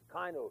mind is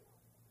kind of,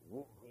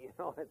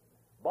 it's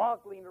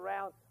boggling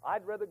around.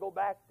 I'd rather go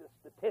back to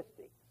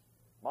statistics.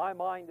 My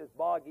mind is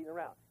bogging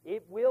around.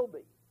 It will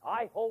be.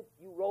 I hope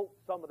you wrote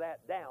some of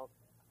that down.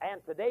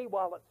 And today,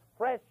 while it's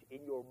fresh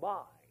in your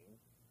mind,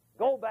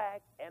 go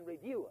back and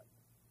review it.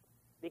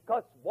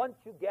 Because once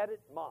you get it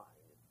in mind,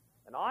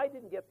 and I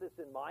didn't get this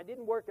in mind,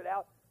 didn't work it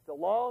out till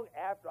long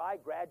after I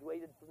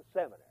graduated from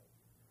seminary.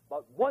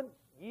 But once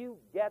you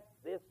get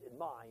this in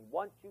mind,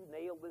 once you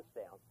nail this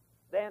down,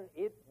 then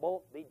it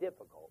won't be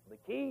difficult. The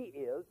key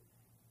is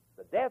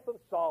the death of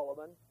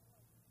Solomon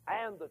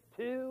and the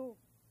two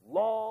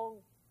long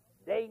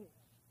dates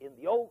in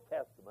the Old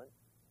Testament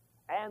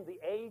and the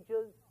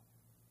ages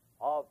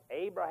of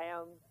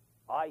Abraham,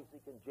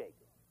 Isaac, and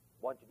Jacob.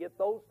 Once you get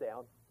those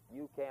down,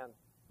 you can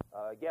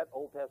get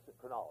Old Testament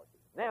chronology.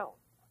 Now,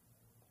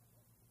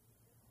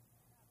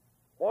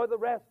 for the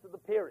rest of the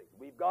period,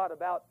 we've got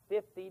about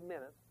 15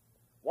 minutes.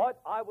 What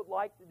I would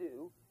like to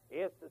do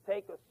is to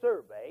take a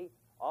survey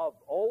of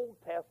Old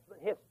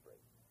Testament history.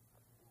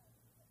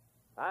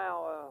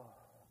 Now,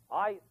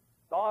 I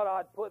thought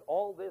I'd put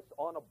all this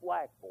on a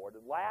blackboard,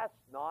 and last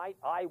night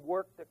I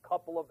worked a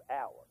couple of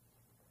hours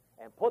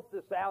and put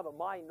this out of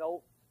my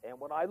notes, and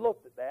when I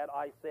looked at that,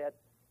 I said,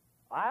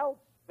 I'll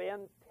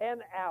spend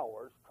 10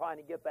 hours trying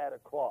to get that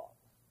across,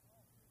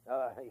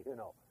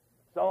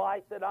 So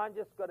I said, I'm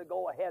just going to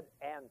go ahead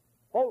and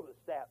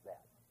photostat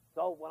that.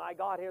 So when I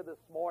got here this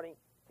morning,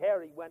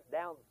 Terry went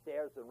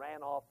downstairs and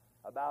ran off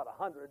about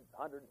 100,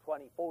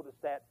 120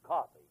 photostat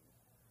copies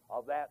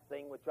of that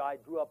thing which I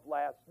drew up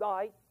last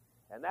night,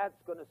 and that's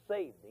going to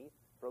save me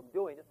from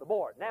doing it the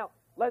more. Now,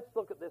 let's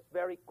look at this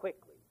very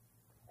quickly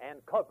and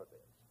cover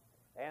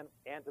this.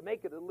 And to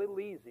make it a little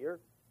easier,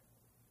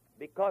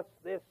 because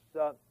this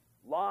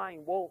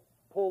line won't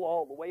pull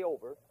all the way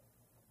over,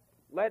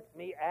 let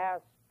me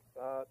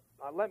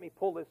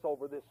pull this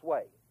over this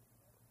way.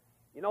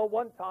 You know,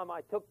 one time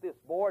I took this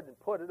board and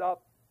put it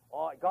up.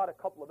 I got a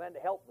couple of men to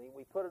help me.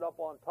 We put it up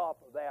on top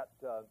of that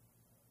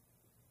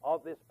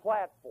of this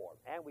platform,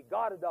 and we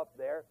got it up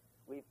there.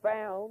 We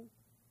found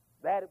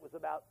that it was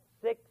about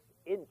 6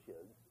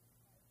 inches.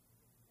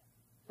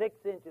 6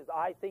 inches.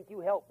 I think you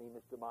helped me,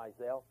 Mr.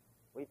 Mizell.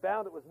 We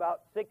found it was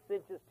about 6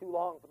 inches too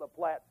long for the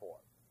platform.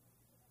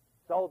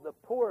 So the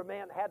poor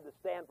man had to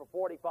stand for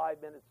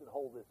 45 minutes and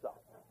hold this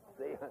up.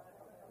 See?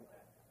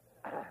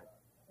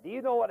 Do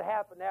you know what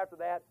happened after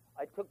that?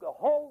 I took a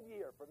whole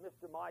year for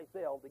Mr.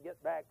 Mizell to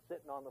get back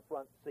sitting on the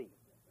front seat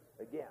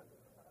again.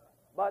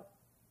 But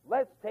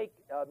let's take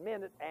a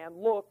minute and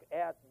look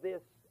at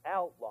this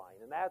outline,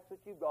 and that's what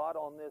you got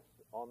on this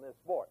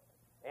board.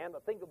 And I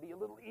think it'll be a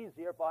little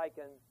easier if I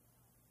can.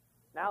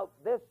 Now,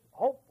 this,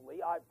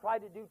 hopefully, I've tried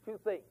to do two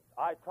things.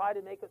 I've tried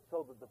to make it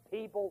so that the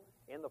people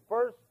in the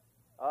first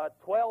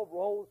 12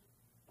 rows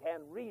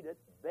can read it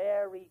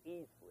very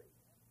easily.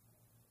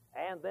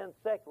 And then,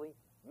 secondly,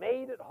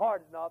 made it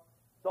hard enough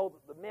so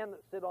that the men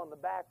that sit on the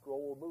back row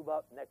will move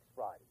up next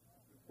Friday.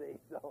 See?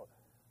 So,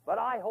 but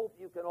I hope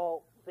you can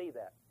all see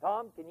that.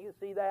 Tom, can you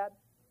see that?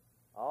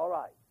 All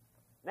right.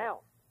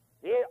 Now,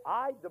 here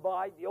I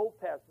divide the Old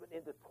Testament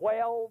into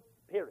 12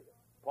 periods.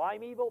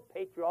 Primeval,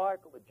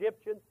 patriarchal,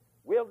 Egyptian,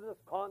 wilderness,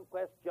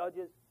 conquest,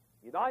 judges,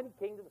 united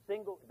kingdom,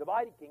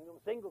 divided kingdom,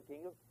 single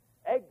kingdom,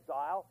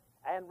 exile,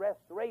 and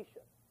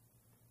restoration.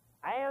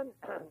 And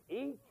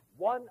each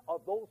one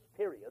of those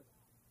periods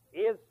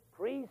is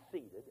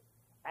preceded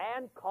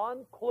and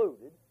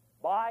concluded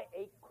by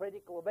a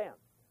critical event.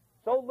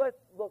 So let's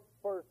look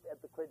first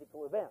at the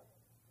critical event.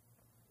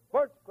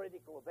 First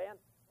critical event,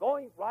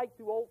 going right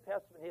through Old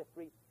Testament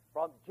history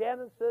from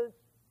Genesis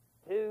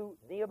to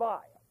Nehemiah,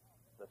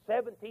 the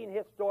 17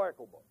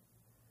 historical books.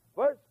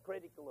 First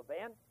critical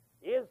event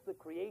is the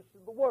creation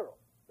of the world.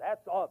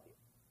 That's obvious.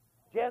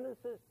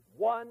 Genesis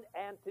 1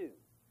 and 2,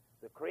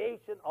 the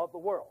creation of the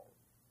world.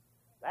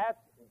 That's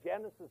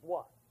Genesis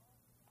 1.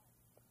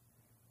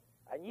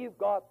 And you've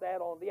got that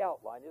on the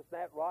outline. Isn't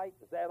that right?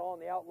 Is that on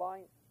the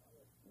outline?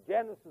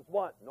 Genesis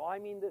 1. No, I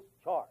mean this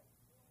chart.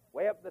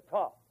 Way up the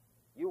top.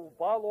 You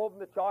follow over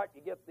the chart,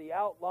 you get the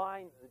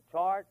outline, the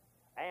chart,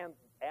 and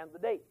the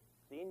date.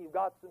 See, and you've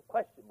got some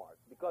question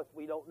marks because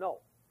we don't know.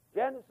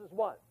 Genesis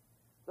 1.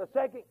 The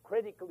second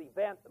critical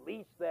event, at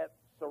least that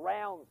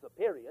surrounds the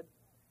period,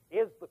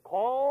 is the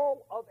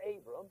call of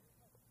Abram,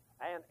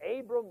 and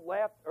Abram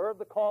left Ur of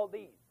the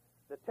Chaldees.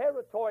 The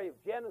territory of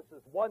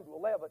Genesis 1 to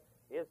 11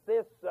 is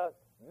this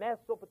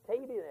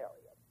Mesopotamian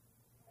area.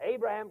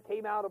 Abraham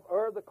came out of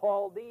Ur of the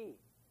Chaldees,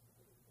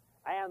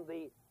 and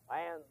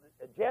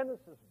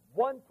Genesis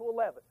 1 to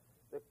 11.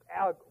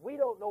 We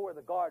don't know where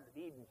the Garden of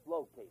Eden is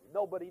located.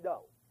 Nobody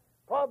knows.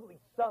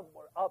 probably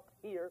somewhere up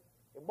here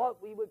in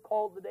what we would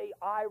call today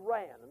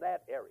Iran, in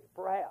that area,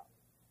 perhaps.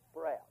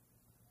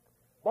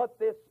 But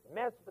this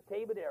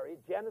Mesopotamian area,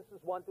 Genesis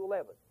 1 to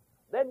 11.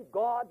 Then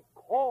God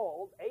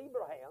called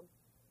Abraham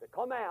to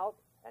come out,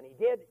 and he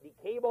did. He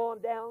came on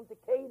down to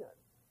Canaan.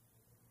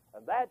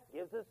 And that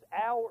gives us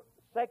our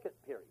second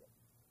period.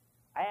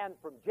 And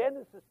from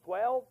Genesis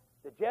 12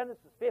 to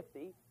Genesis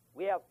 50,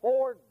 we have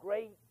four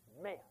great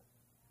men.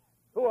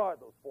 Who are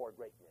those four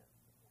great men?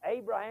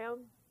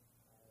 Abraham,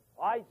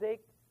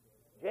 Isaac,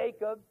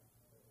 Jacob.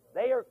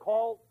 They are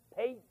called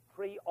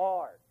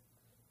patriarchs.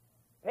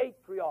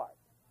 Patriarchs.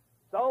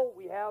 So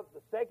we have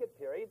the second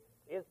period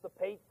is the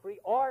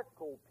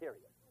patriarchal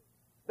period.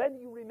 Then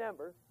you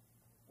remember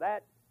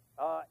that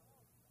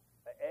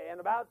in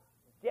about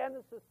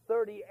Genesis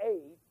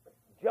 38,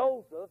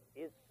 Joseph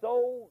is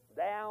sold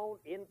down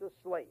into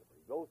slavery.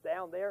 He goes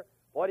down there,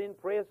 put in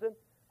prison.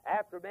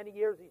 After many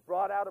years, he's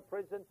brought out of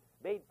prison,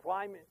 made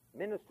prime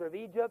minister of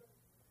Egypt.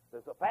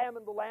 There's a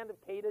famine in the land of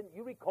Canaan.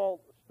 You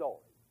recall the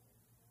story.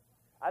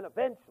 And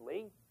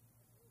eventually,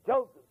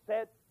 Joseph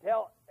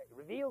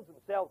reveals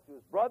himself to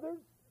his brothers,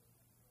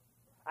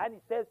 and he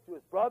says to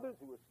his brothers,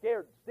 who were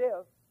scared and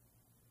stiff,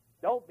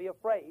 don't be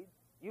afraid.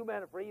 You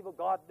meant it for evil,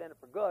 God meant it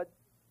for good.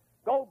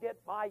 Go get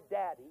my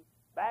daddy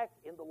back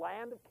in the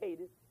land of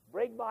Canaan.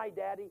 Bring my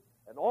daddy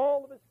and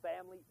all of his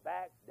family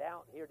back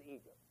down here to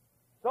Egypt.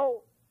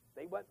 So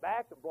they went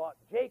back and brought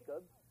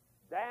Jacob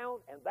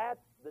down, and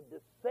that's the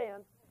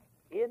descent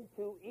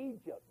into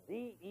Egypt,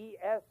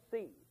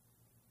 D-E-S-C,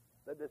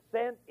 the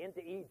descent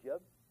into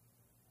Egypt,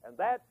 and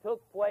that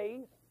took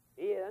place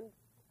in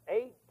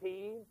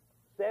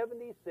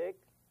 1876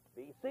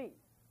 B.C.,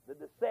 the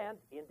descent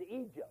into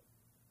Egypt.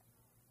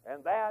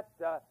 And that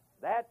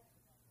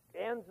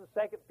ends the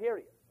second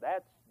period.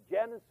 That's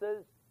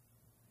Genesis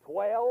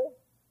 12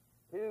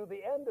 to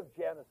the end of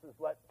Genesis,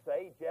 let's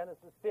say,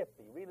 Genesis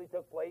 50. Really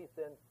took place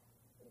in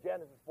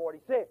Genesis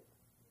 46.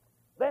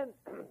 Then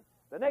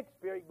the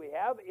next period we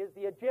have is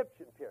the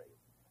Egyptian period.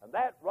 And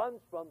that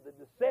runs from the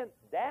descent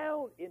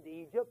down into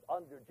Egypt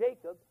under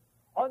Jacob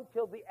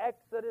until the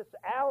exodus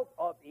out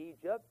of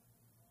Egypt.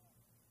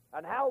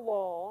 And how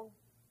long?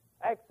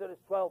 Exodus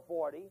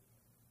 12:40.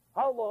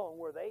 How long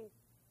were they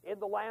in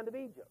the land of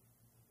Egypt?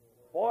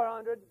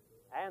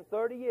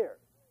 430 years.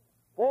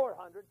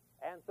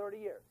 430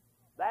 years.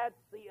 That's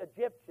the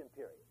Egyptian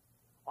period.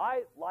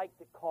 I like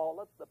to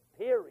call it the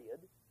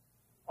period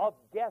of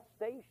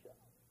gestation.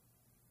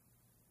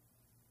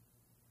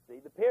 See,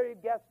 the period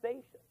of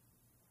gestation.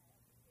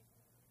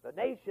 The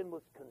nation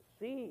was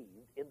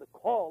conceived in the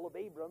call of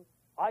Abram,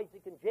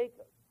 Isaac, and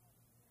Jacob.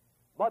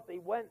 But they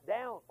went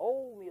down,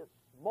 only a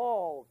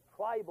small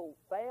tribal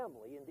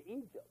family, into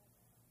Egypt.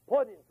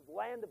 Put into the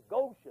land of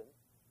Goshen.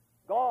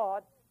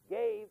 God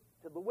gave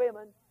to the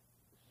women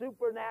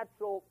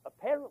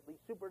apparently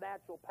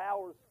supernatural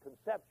powers of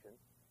conception.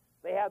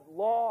 They had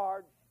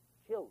large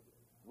children,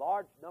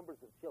 large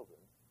numbers of children.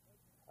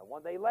 And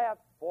when they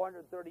left,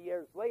 430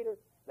 years later,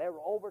 there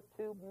were over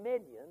 2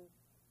 million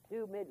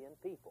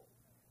people.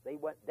 They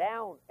went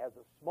down as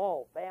a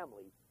small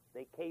family.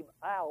 They came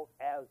out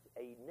as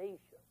a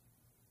nation.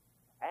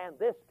 And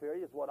this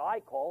period is what I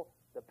call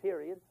the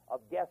period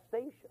of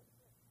gestation,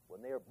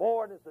 when they are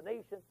born as a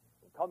nation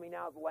and coming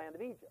out of the land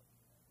of Egypt.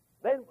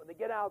 Then when they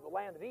get out of the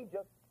land of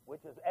Egypt,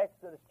 which is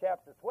Exodus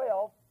chapter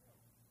 12,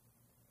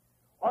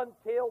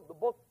 until the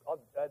book of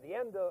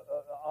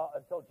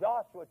until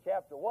Joshua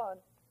chapter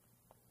 1,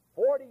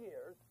 40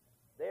 years,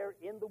 they're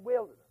in the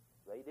wilderness.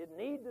 They didn't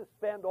need to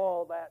spend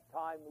all that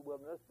time in the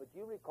wilderness, but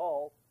you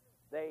recall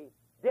they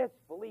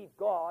disbelieved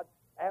God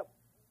at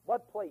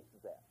what place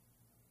is that?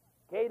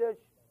 Kadesh.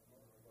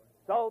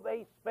 So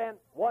they spent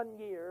 1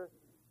 year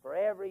for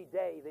every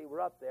day they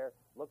were up there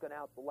looking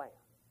out the land.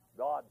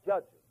 God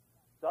judged them.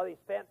 So they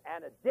spent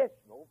an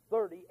additional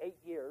 38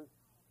 years,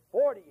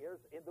 40 years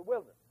in the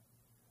wilderness.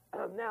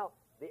 Now,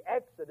 the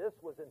Exodus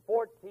was in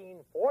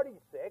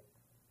 1446,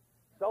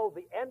 so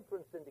the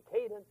entrance into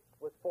Canaan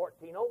was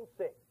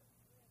 1406.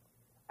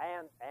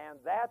 And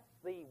that's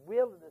the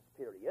wilderness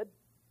period,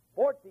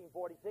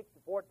 1446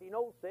 to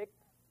 1406.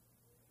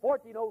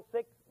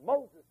 1406,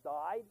 Moses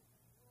died.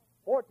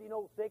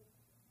 1406,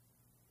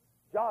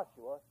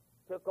 Joshua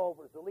took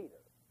over as the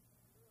leader.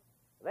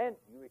 Then,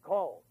 you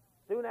recall,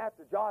 soon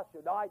after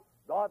Joshua died,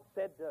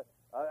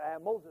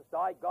 and Moses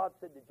died, God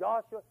said to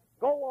Joshua,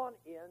 go on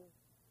in,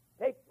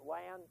 take the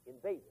land,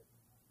 invade it.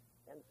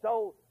 And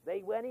so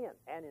they went in,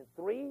 and in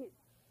 3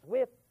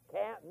 swift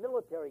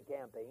military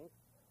campaigns,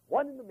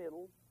 one in the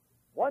middle,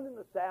 one in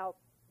the south,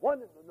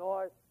 one in the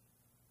north,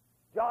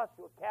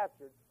 Joshua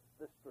captured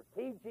the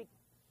strategic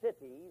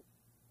cities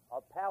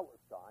of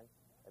Palestine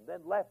and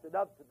then left it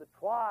up to the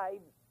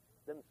tribes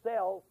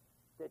themselves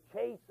to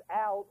chase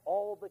out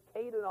all the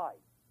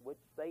Canaanites, which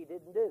they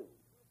didn't do.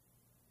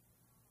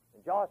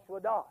 And Joshua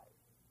died.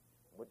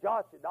 When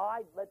Joshua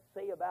died, let's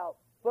say about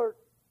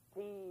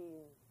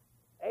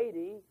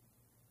 1380,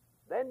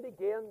 then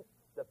begins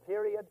the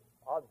period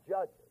of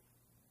Judges.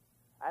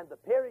 And the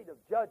period of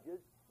Judges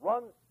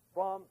runs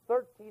from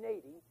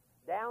 1380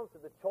 down to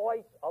the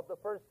choice of the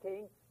first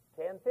king,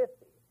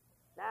 1050.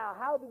 Now,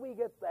 how do we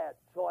get that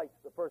choice,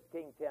 the first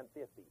king,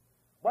 1050?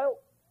 Well,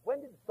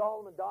 when did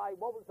Solomon die?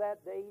 What was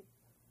that date?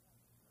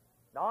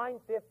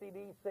 950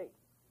 B.C.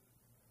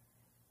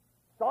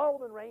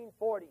 Solomon reigned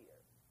 40 years.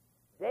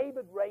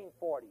 David reigned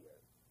 40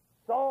 years.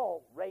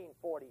 Saul reigned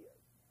 40 years.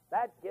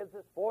 That gives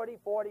us 40,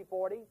 40,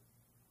 40,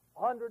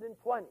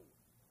 120.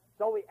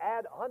 So we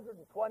add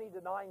 120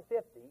 to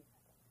 950,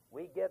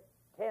 we get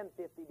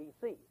 1050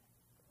 B.C.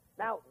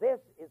 Now, this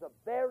is a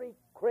very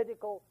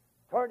critical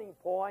turning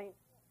point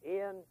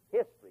in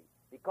history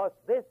because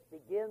this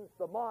begins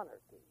the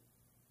monarchy.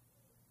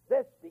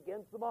 This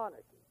begins the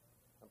monarchy.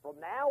 And from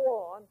now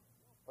on,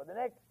 for the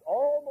next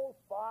almost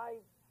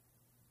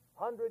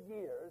 500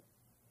 years,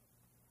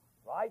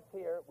 right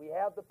here, we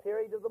have the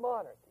period of the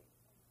monarchy.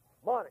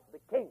 Monarchy, the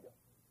kingdom.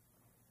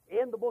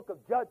 In the book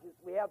of Judges,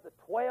 we have the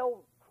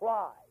 12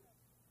 tribes.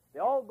 They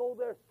all go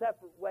their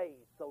separate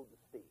ways, so to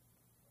speak.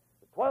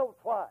 The 12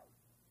 tribes.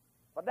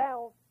 But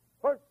now,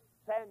 1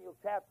 Samuel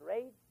chapter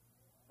 8,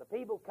 the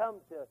people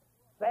come to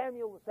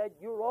Samuel and said,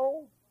 "You're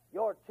old,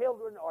 your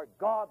children are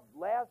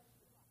godless.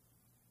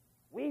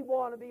 We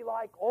want to be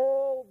like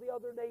all the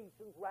other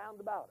nations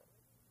round about us.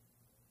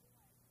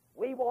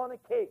 We want a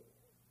king."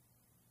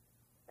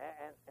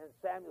 And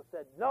Samuel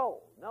said,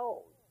 "No,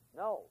 no,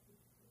 no.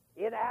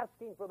 In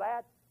asking for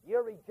that,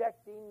 you're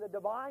rejecting the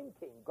divine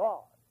king,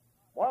 God.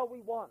 Well,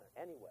 we want it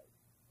anyway."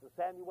 So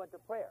Samuel went to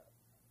prayer.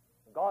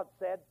 And God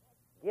said,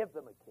 "Give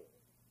them a king."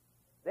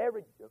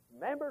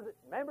 Remember,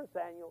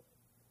 Samuel,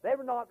 they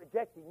were not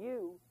rejecting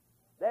you.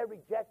 They're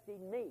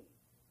rejecting me.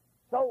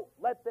 So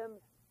let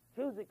them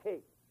choose a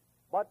king.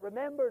 But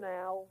remember,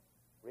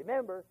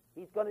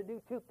 he's going to do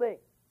two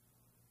things.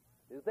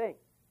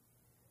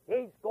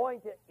 He's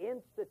going to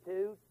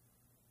institute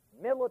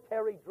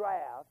military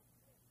draft,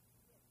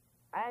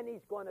 and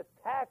he's going to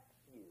tax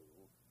you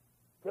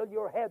till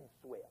your head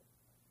swims.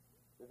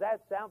 Does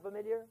that sound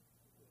familiar?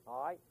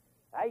 All right.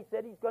 He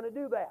said he's going to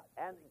do that,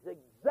 and it's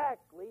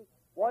exactly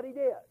what he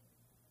did.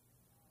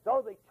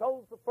 So they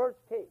chose the first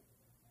king,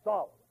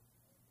 Solomon,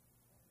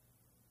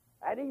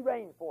 and he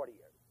reigned 40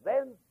 years.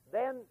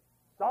 Then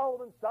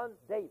Solomon's son,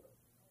 David.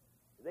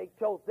 They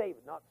chose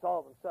David, not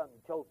Solomon's son.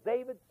 They chose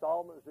David.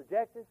 Solomon was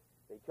rejected.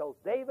 They chose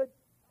David,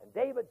 and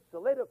David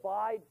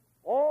solidified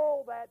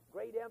all that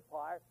great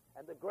empire.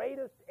 And the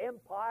greatest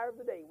empire of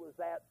the day was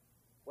that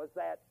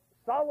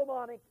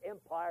Solomonic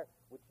empire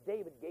which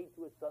David gave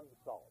to his son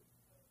Solomon.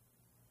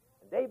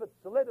 And David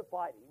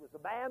solidified it. He was a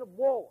man of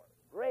war,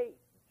 great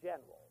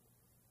general,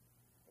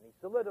 and he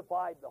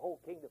solidified the whole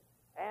kingdom.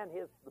 And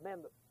the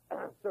men that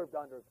served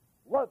under him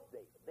loved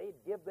David.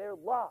 They'd give their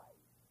lives.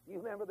 You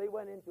remember they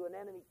went into an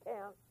enemy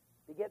camp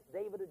to get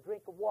David a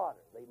drink of water.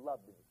 They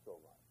loved him so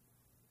much.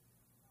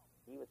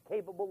 He was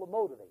capable of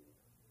motivating them.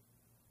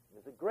 He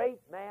was a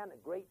great man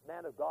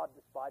of God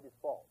despite his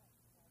faults.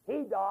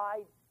 He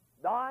died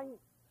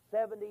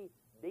 970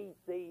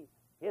 B.C.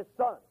 His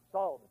son,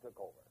 Solomon, took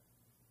over.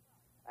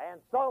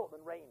 And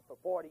Solomon reigned for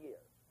 40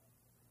 years.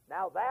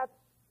 Now that's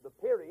the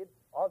period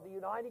of the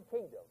United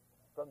Kingdom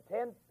from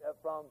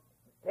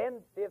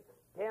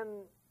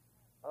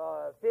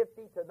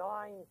 1050 to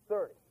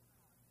 930.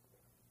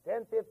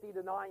 1050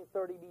 to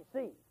 930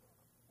 B.C.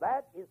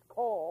 That is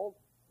called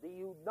the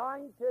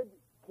United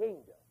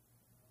Kingdom.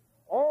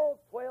 All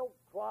 12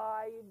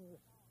 tribes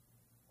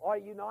are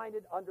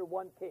united under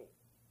one king.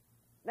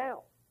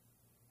 Now,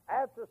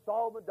 after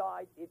Solomon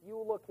died, if you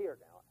look here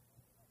now,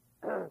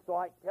 so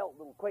I can tell it a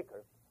little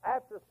quicker,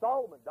 after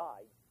Solomon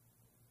died,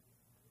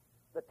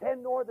 the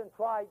 10 northern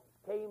tribes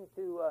came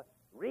to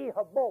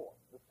Rehoboam,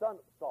 the son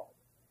of Solomon.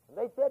 And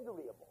they said to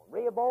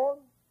Rehoboam,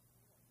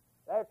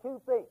 there are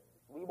two things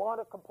we want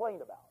to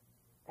complain about.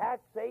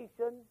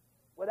 Taxation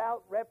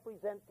without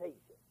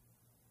representation.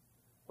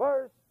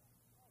 First,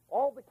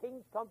 all the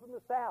kings come from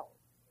the south.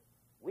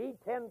 We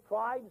 10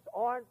 tribes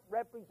aren't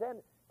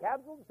represented.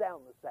 Capital's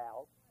down in the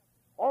south.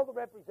 All the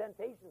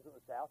representations in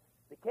the south.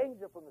 The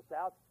kings are from the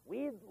south.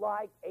 We'd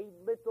like a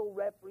little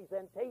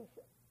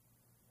representation.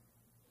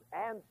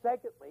 And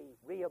secondly,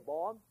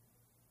 Rehoboam,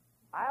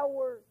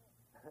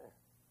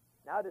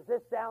 now does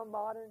this sound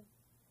modern?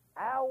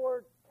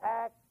 Our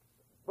tax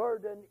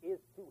burden is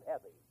too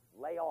heavy.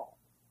 Lay off.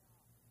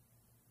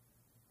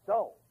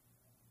 So,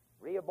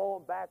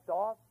 Rehoboam backed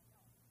off.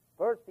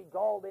 First, he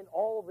called in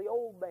all the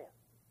old men.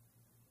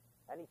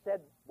 And he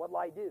said, what'll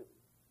I do?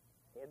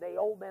 And the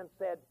old men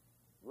said,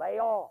 lay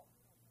off.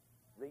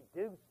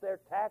 Reduce their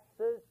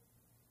taxes.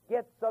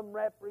 Get some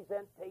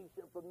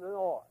representation from the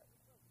north.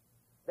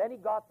 Then he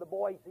got the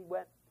boys he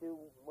went to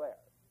where?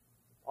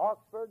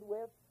 Oxford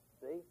with,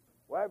 see?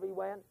 Wherever he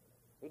went.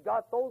 He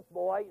got those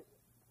boys,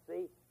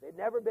 see? They'd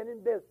never been in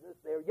business.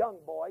 They're young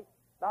boys,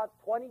 about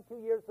 22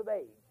 years of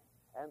age.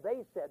 And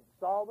they said,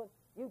 Solomon,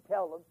 you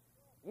tell them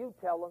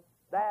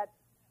that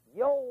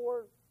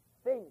your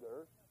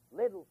finger,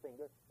 little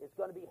finger, is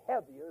going to be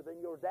heavier than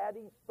your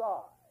daddy's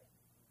thigh.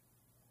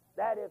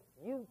 That if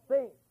you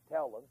think,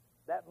 tell them,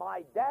 that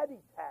my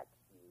daddy taxed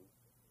you,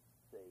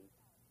 see,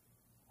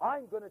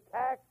 I'm going to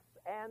tax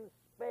and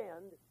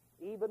expand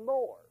even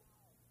more.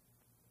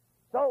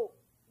 So,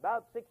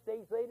 about 6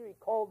 days later, he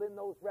called in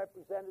those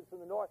representatives from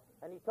the north,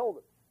 and he told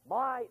them,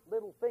 my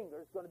little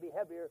finger is going to be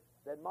heavier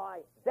than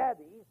my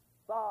daddy's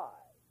thigh.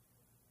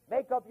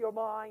 Make up your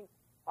mind,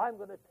 I'm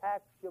going to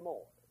tax you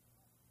more.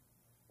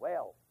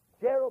 Well,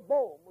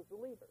 Jeroboam was the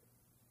leader.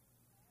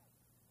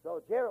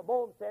 So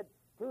Jeroboam said,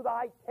 to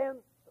thy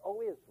tents,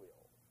 O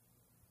Israel.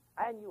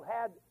 And you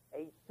had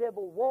a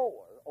civil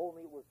war,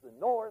 only it was the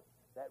north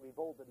that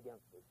revolted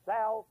against the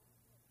south,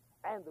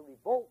 and the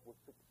revolt was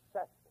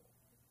successful.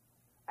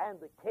 And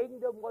the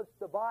kingdom was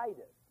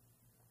divided.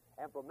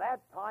 And from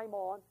that time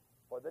on,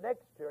 for the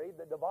next period,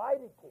 the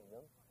divided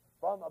kingdom,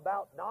 from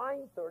about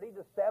 930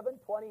 to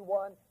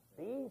 721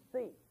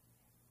 B.C.,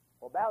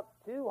 for about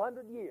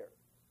 200 years,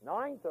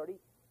 930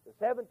 to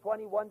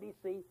 721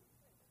 B.C.,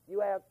 you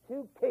have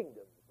two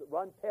kingdoms that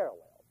run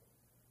parallel.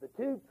 The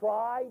two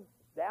tribes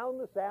down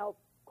the south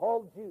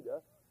called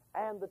Judah,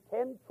 and the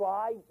 10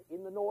 tribes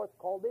in the north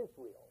called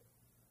Israel.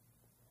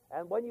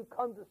 And when you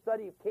come to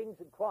study of Kings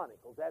and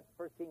Chronicles, that's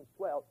 1 Kings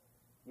 12,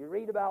 you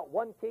read about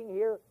one king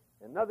here,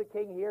 another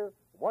king here,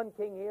 one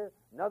king here,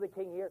 another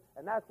king here,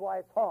 and that's why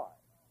it's hard.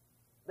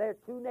 They're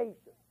two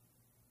nations,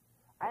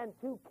 and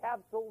two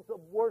capitals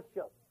of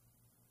worship,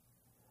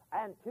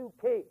 and two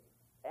kings,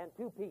 and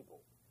two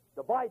people,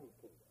 divided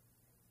kingdoms.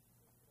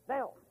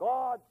 Now,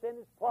 God sent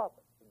his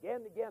prophets again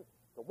and again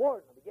to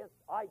warn them against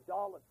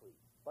idolatry,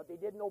 but they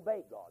didn't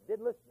obey God,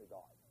 didn't listen to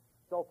God.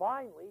 So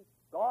finally,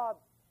 God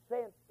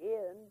sent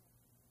in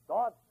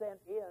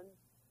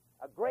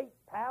a great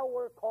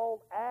power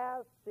called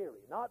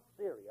Assyria, not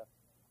Syria,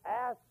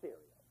 Assyria.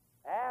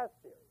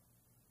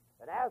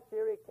 And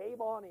Assyria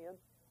came on in.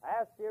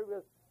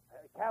 Assyria's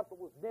capital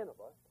was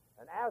Nineveh,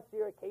 and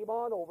Assyria came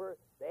on over.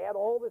 They had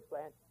all this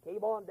land,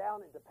 came on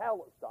down into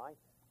Palestine,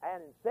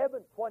 and in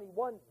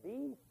 721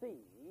 B.C.,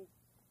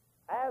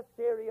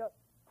 Assyria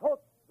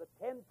took the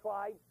 10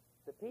 tribes,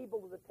 the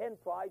people of the 10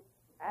 tribes,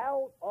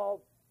 out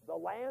of the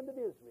land of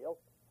Israel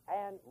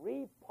and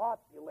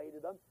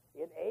repopulated them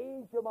in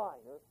Asia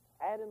Minor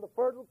and in the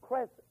Fertile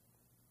Crescent.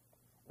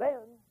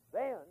 Then,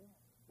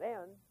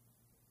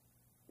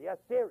 the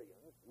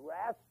Assyrians, who were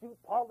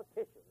astute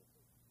politicians,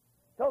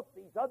 took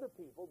these other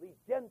people, these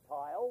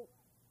Gentiles,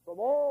 from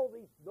all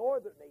these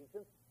northern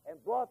nations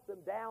and brought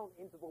them down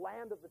into the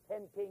land of the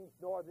 10 kings,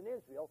 northern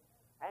Israel,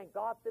 and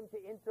got them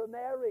to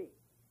intermarry.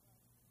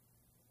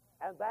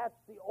 And that's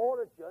the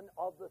origin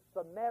of the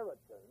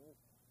Samaritans,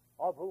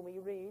 of whom we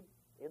read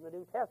in the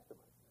New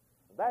Testament.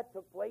 And that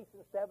took place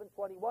in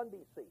 721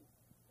 B.C.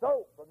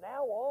 So, from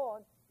now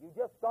on, you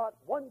just got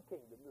one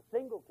kingdom, the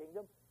single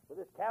kingdom, with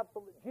its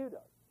capital at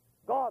Judah.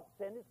 God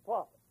sent his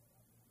prophets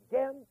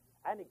again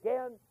and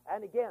again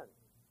and again.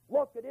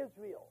 Look at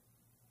Israel.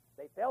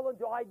 They fell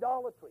into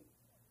idolatry.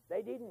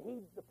 They didn't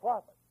heed the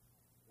prophets.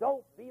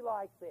 Don't be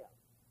like them.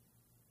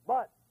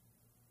 But,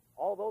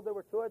 although there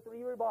were 2 or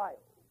 3 revivals,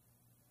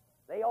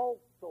 they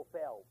also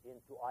fell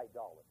into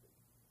idolatry.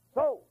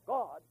 So,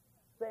 God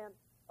sent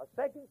a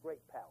second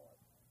great power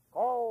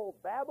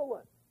called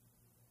Babylon.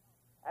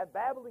 And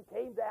Babylon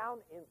came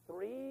down in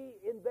 3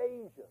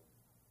 invasions,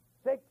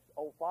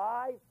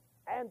 605,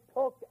 and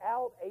took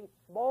out a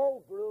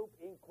small group,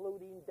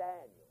 including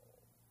Daniel.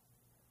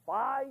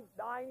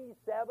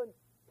 597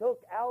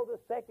 took out a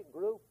second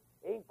group,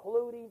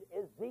 including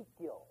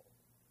Ezekiel.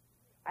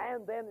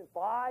 And then in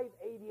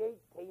 588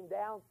 came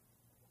down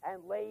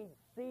and laid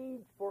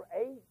siege for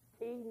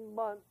 18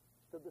 months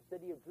to the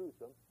city of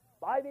Jerusalem,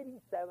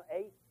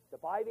 587 to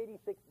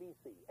 586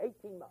 B.C.,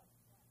 18 months.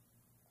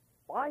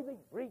 Finally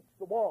breached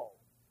the walls,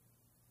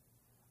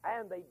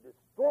 and they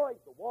destroyed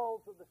the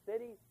walls of the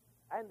city,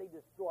 and they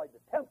destroyed the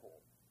temple,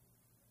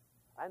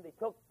 and they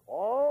took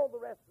all the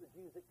rest of the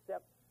Jews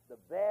except the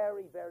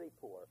very, very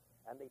poor,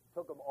 and they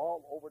took them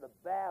all over to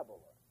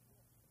Babylon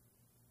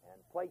and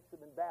placed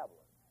them in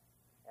Babylon.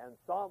 And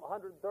Psalm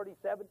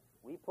 137,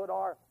 we put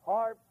our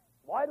harp.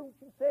 Why don't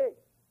you sing?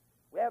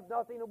 We have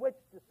nothing in which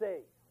to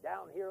sing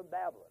down here in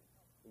Babylon.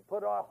 We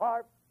put our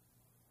harp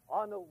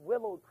on a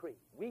willow tree,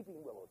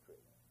 weeping willow tree.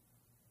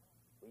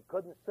 We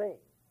couldn't sing.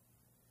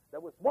 There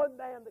was one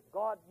man that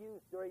God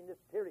used during this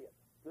period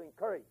to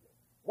encourage us.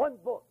 One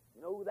book.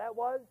 You know who that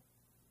was?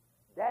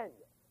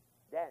 Daniel.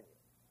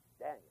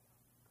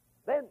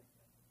 Then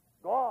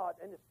God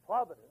in his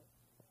providence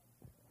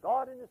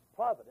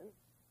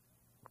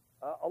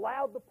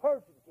allowed the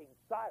Persian king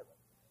Cyrus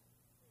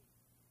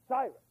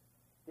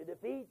to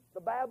defeat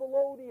the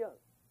Babylonians.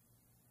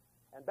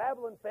 And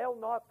Babylon fell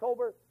in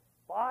October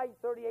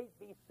 538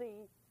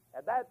 B.C.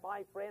 And that,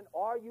 my friend,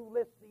 are you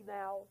listening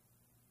now?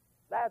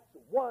 That's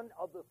one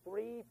of the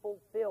 3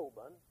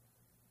 fulfillments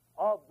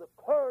of the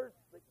curse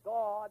that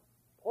God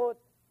put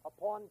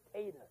upon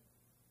Canaan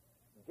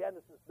in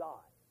Genesis 9.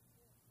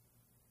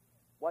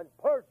 When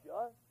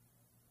Persia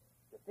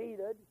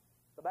defeated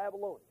the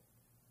Babylonians.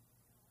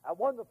 And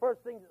one of the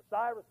first things that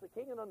Cyrus the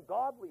king, an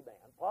ungodly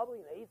man, probably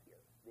an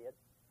atheist, did,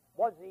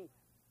 was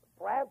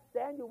perhaps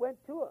Daniel went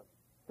to him,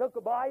 took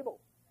a Bible,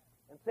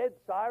 and said,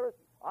 Cyrus,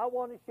 I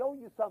want to show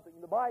you something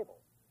in the Bible.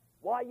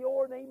 Why,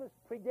 your name is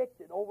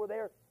predicted over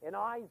there in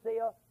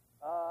Isaiah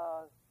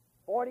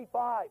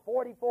 45,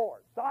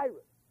 44,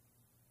 Cyrus.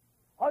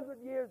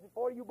 100 years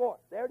before you were born.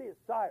 There it is,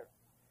 Cyrus.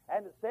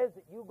 And it says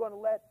that you're going to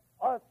let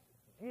us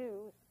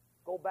Jews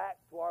go back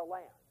to our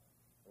land.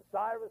 And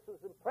Cyrus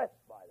was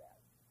impressed by that.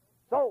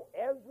 So,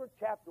 Ezra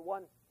chapter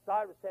 1,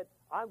 Cyrus said,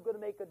 I'm going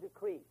to make a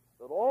decree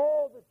that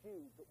all the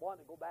Jews that want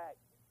to go back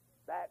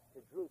to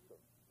Jerusalem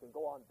can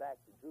go on back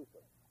to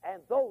Jerusalem. And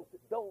those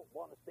that don't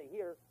want to stay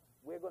here,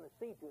 we're going to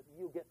see to it that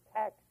you get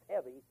taxed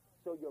heavy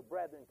so your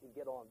brethren can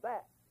get on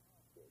back.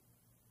 See?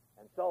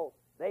 And so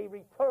they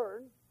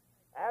return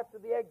after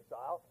the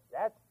exile.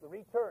 That's the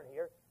return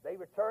here. They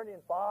return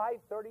in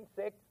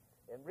 536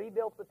 and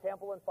rebuilt the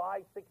temple in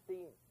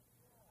 516.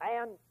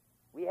 And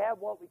we have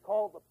what we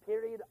call the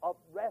period of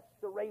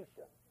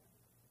restoration.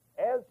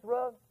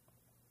 Ezra,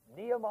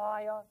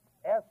 Nehemiah,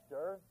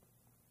 Esther,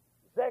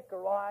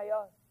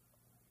 Zechariah,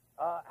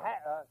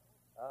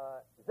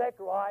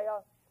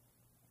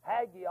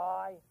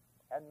 Haggai,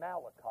 and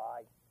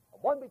Malachi.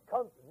 And when we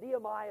come to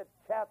Nehemiah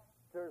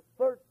chapter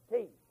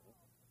 13,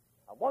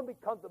 and when we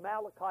come to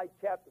Malachi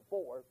chapter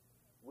 4,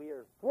 we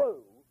are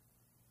through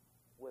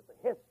with the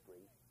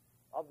history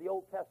of the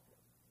Old Testament.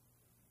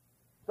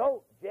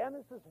 So,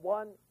 Genesis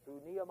 1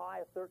 through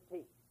Nehemiah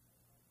 13.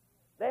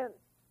 Then,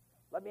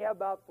 let me have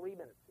about 3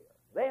 minutes here.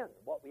 Then,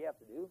 what we have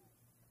to do,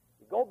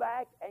 you go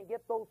back and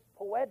get those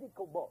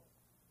poetical books.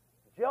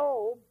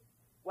 Job,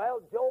 well,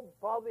 Job's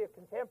probably a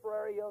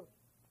contemporary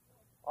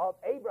of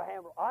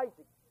Abraham or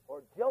Isaac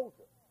or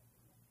Joseph.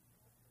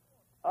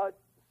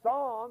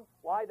 Psalm,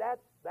 why,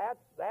 that's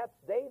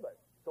David.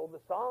 So the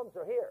Psalms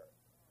are here.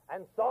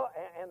 And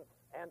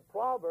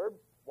Proverbs,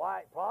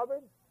 why,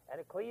 Proverbs and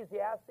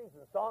Ecclesiastes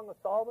and Song of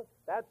Solomon,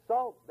 that's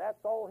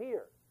all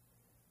here.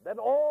 Then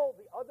all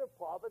the other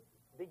prophets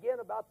begin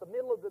about the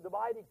middle of the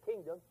divided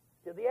kingdom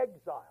to the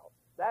exile.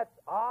 That's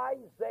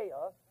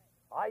Isaiah,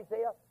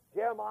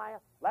 Jeremiah,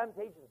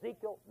 Lamentation,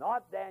 Ezekiel,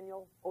 not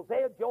Daniel,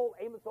 Hosea, Joel,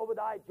 Amos,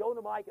 Obadiah,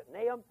 Jonah, Micah,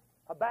 Nahum,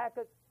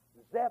 Habakkuk,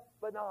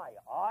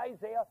 Zephaniah.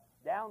 Isaiah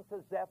down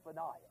to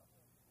Zephaniah.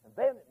 And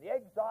then in the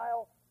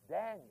exile,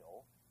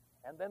 Daniel,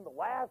 and then the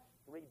last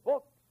 3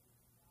 books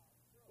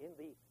in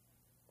the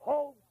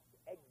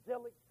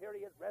post-exilic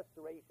period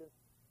restoration,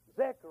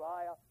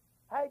 Zechariah,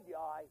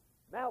 Haggai,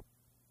 Malachi.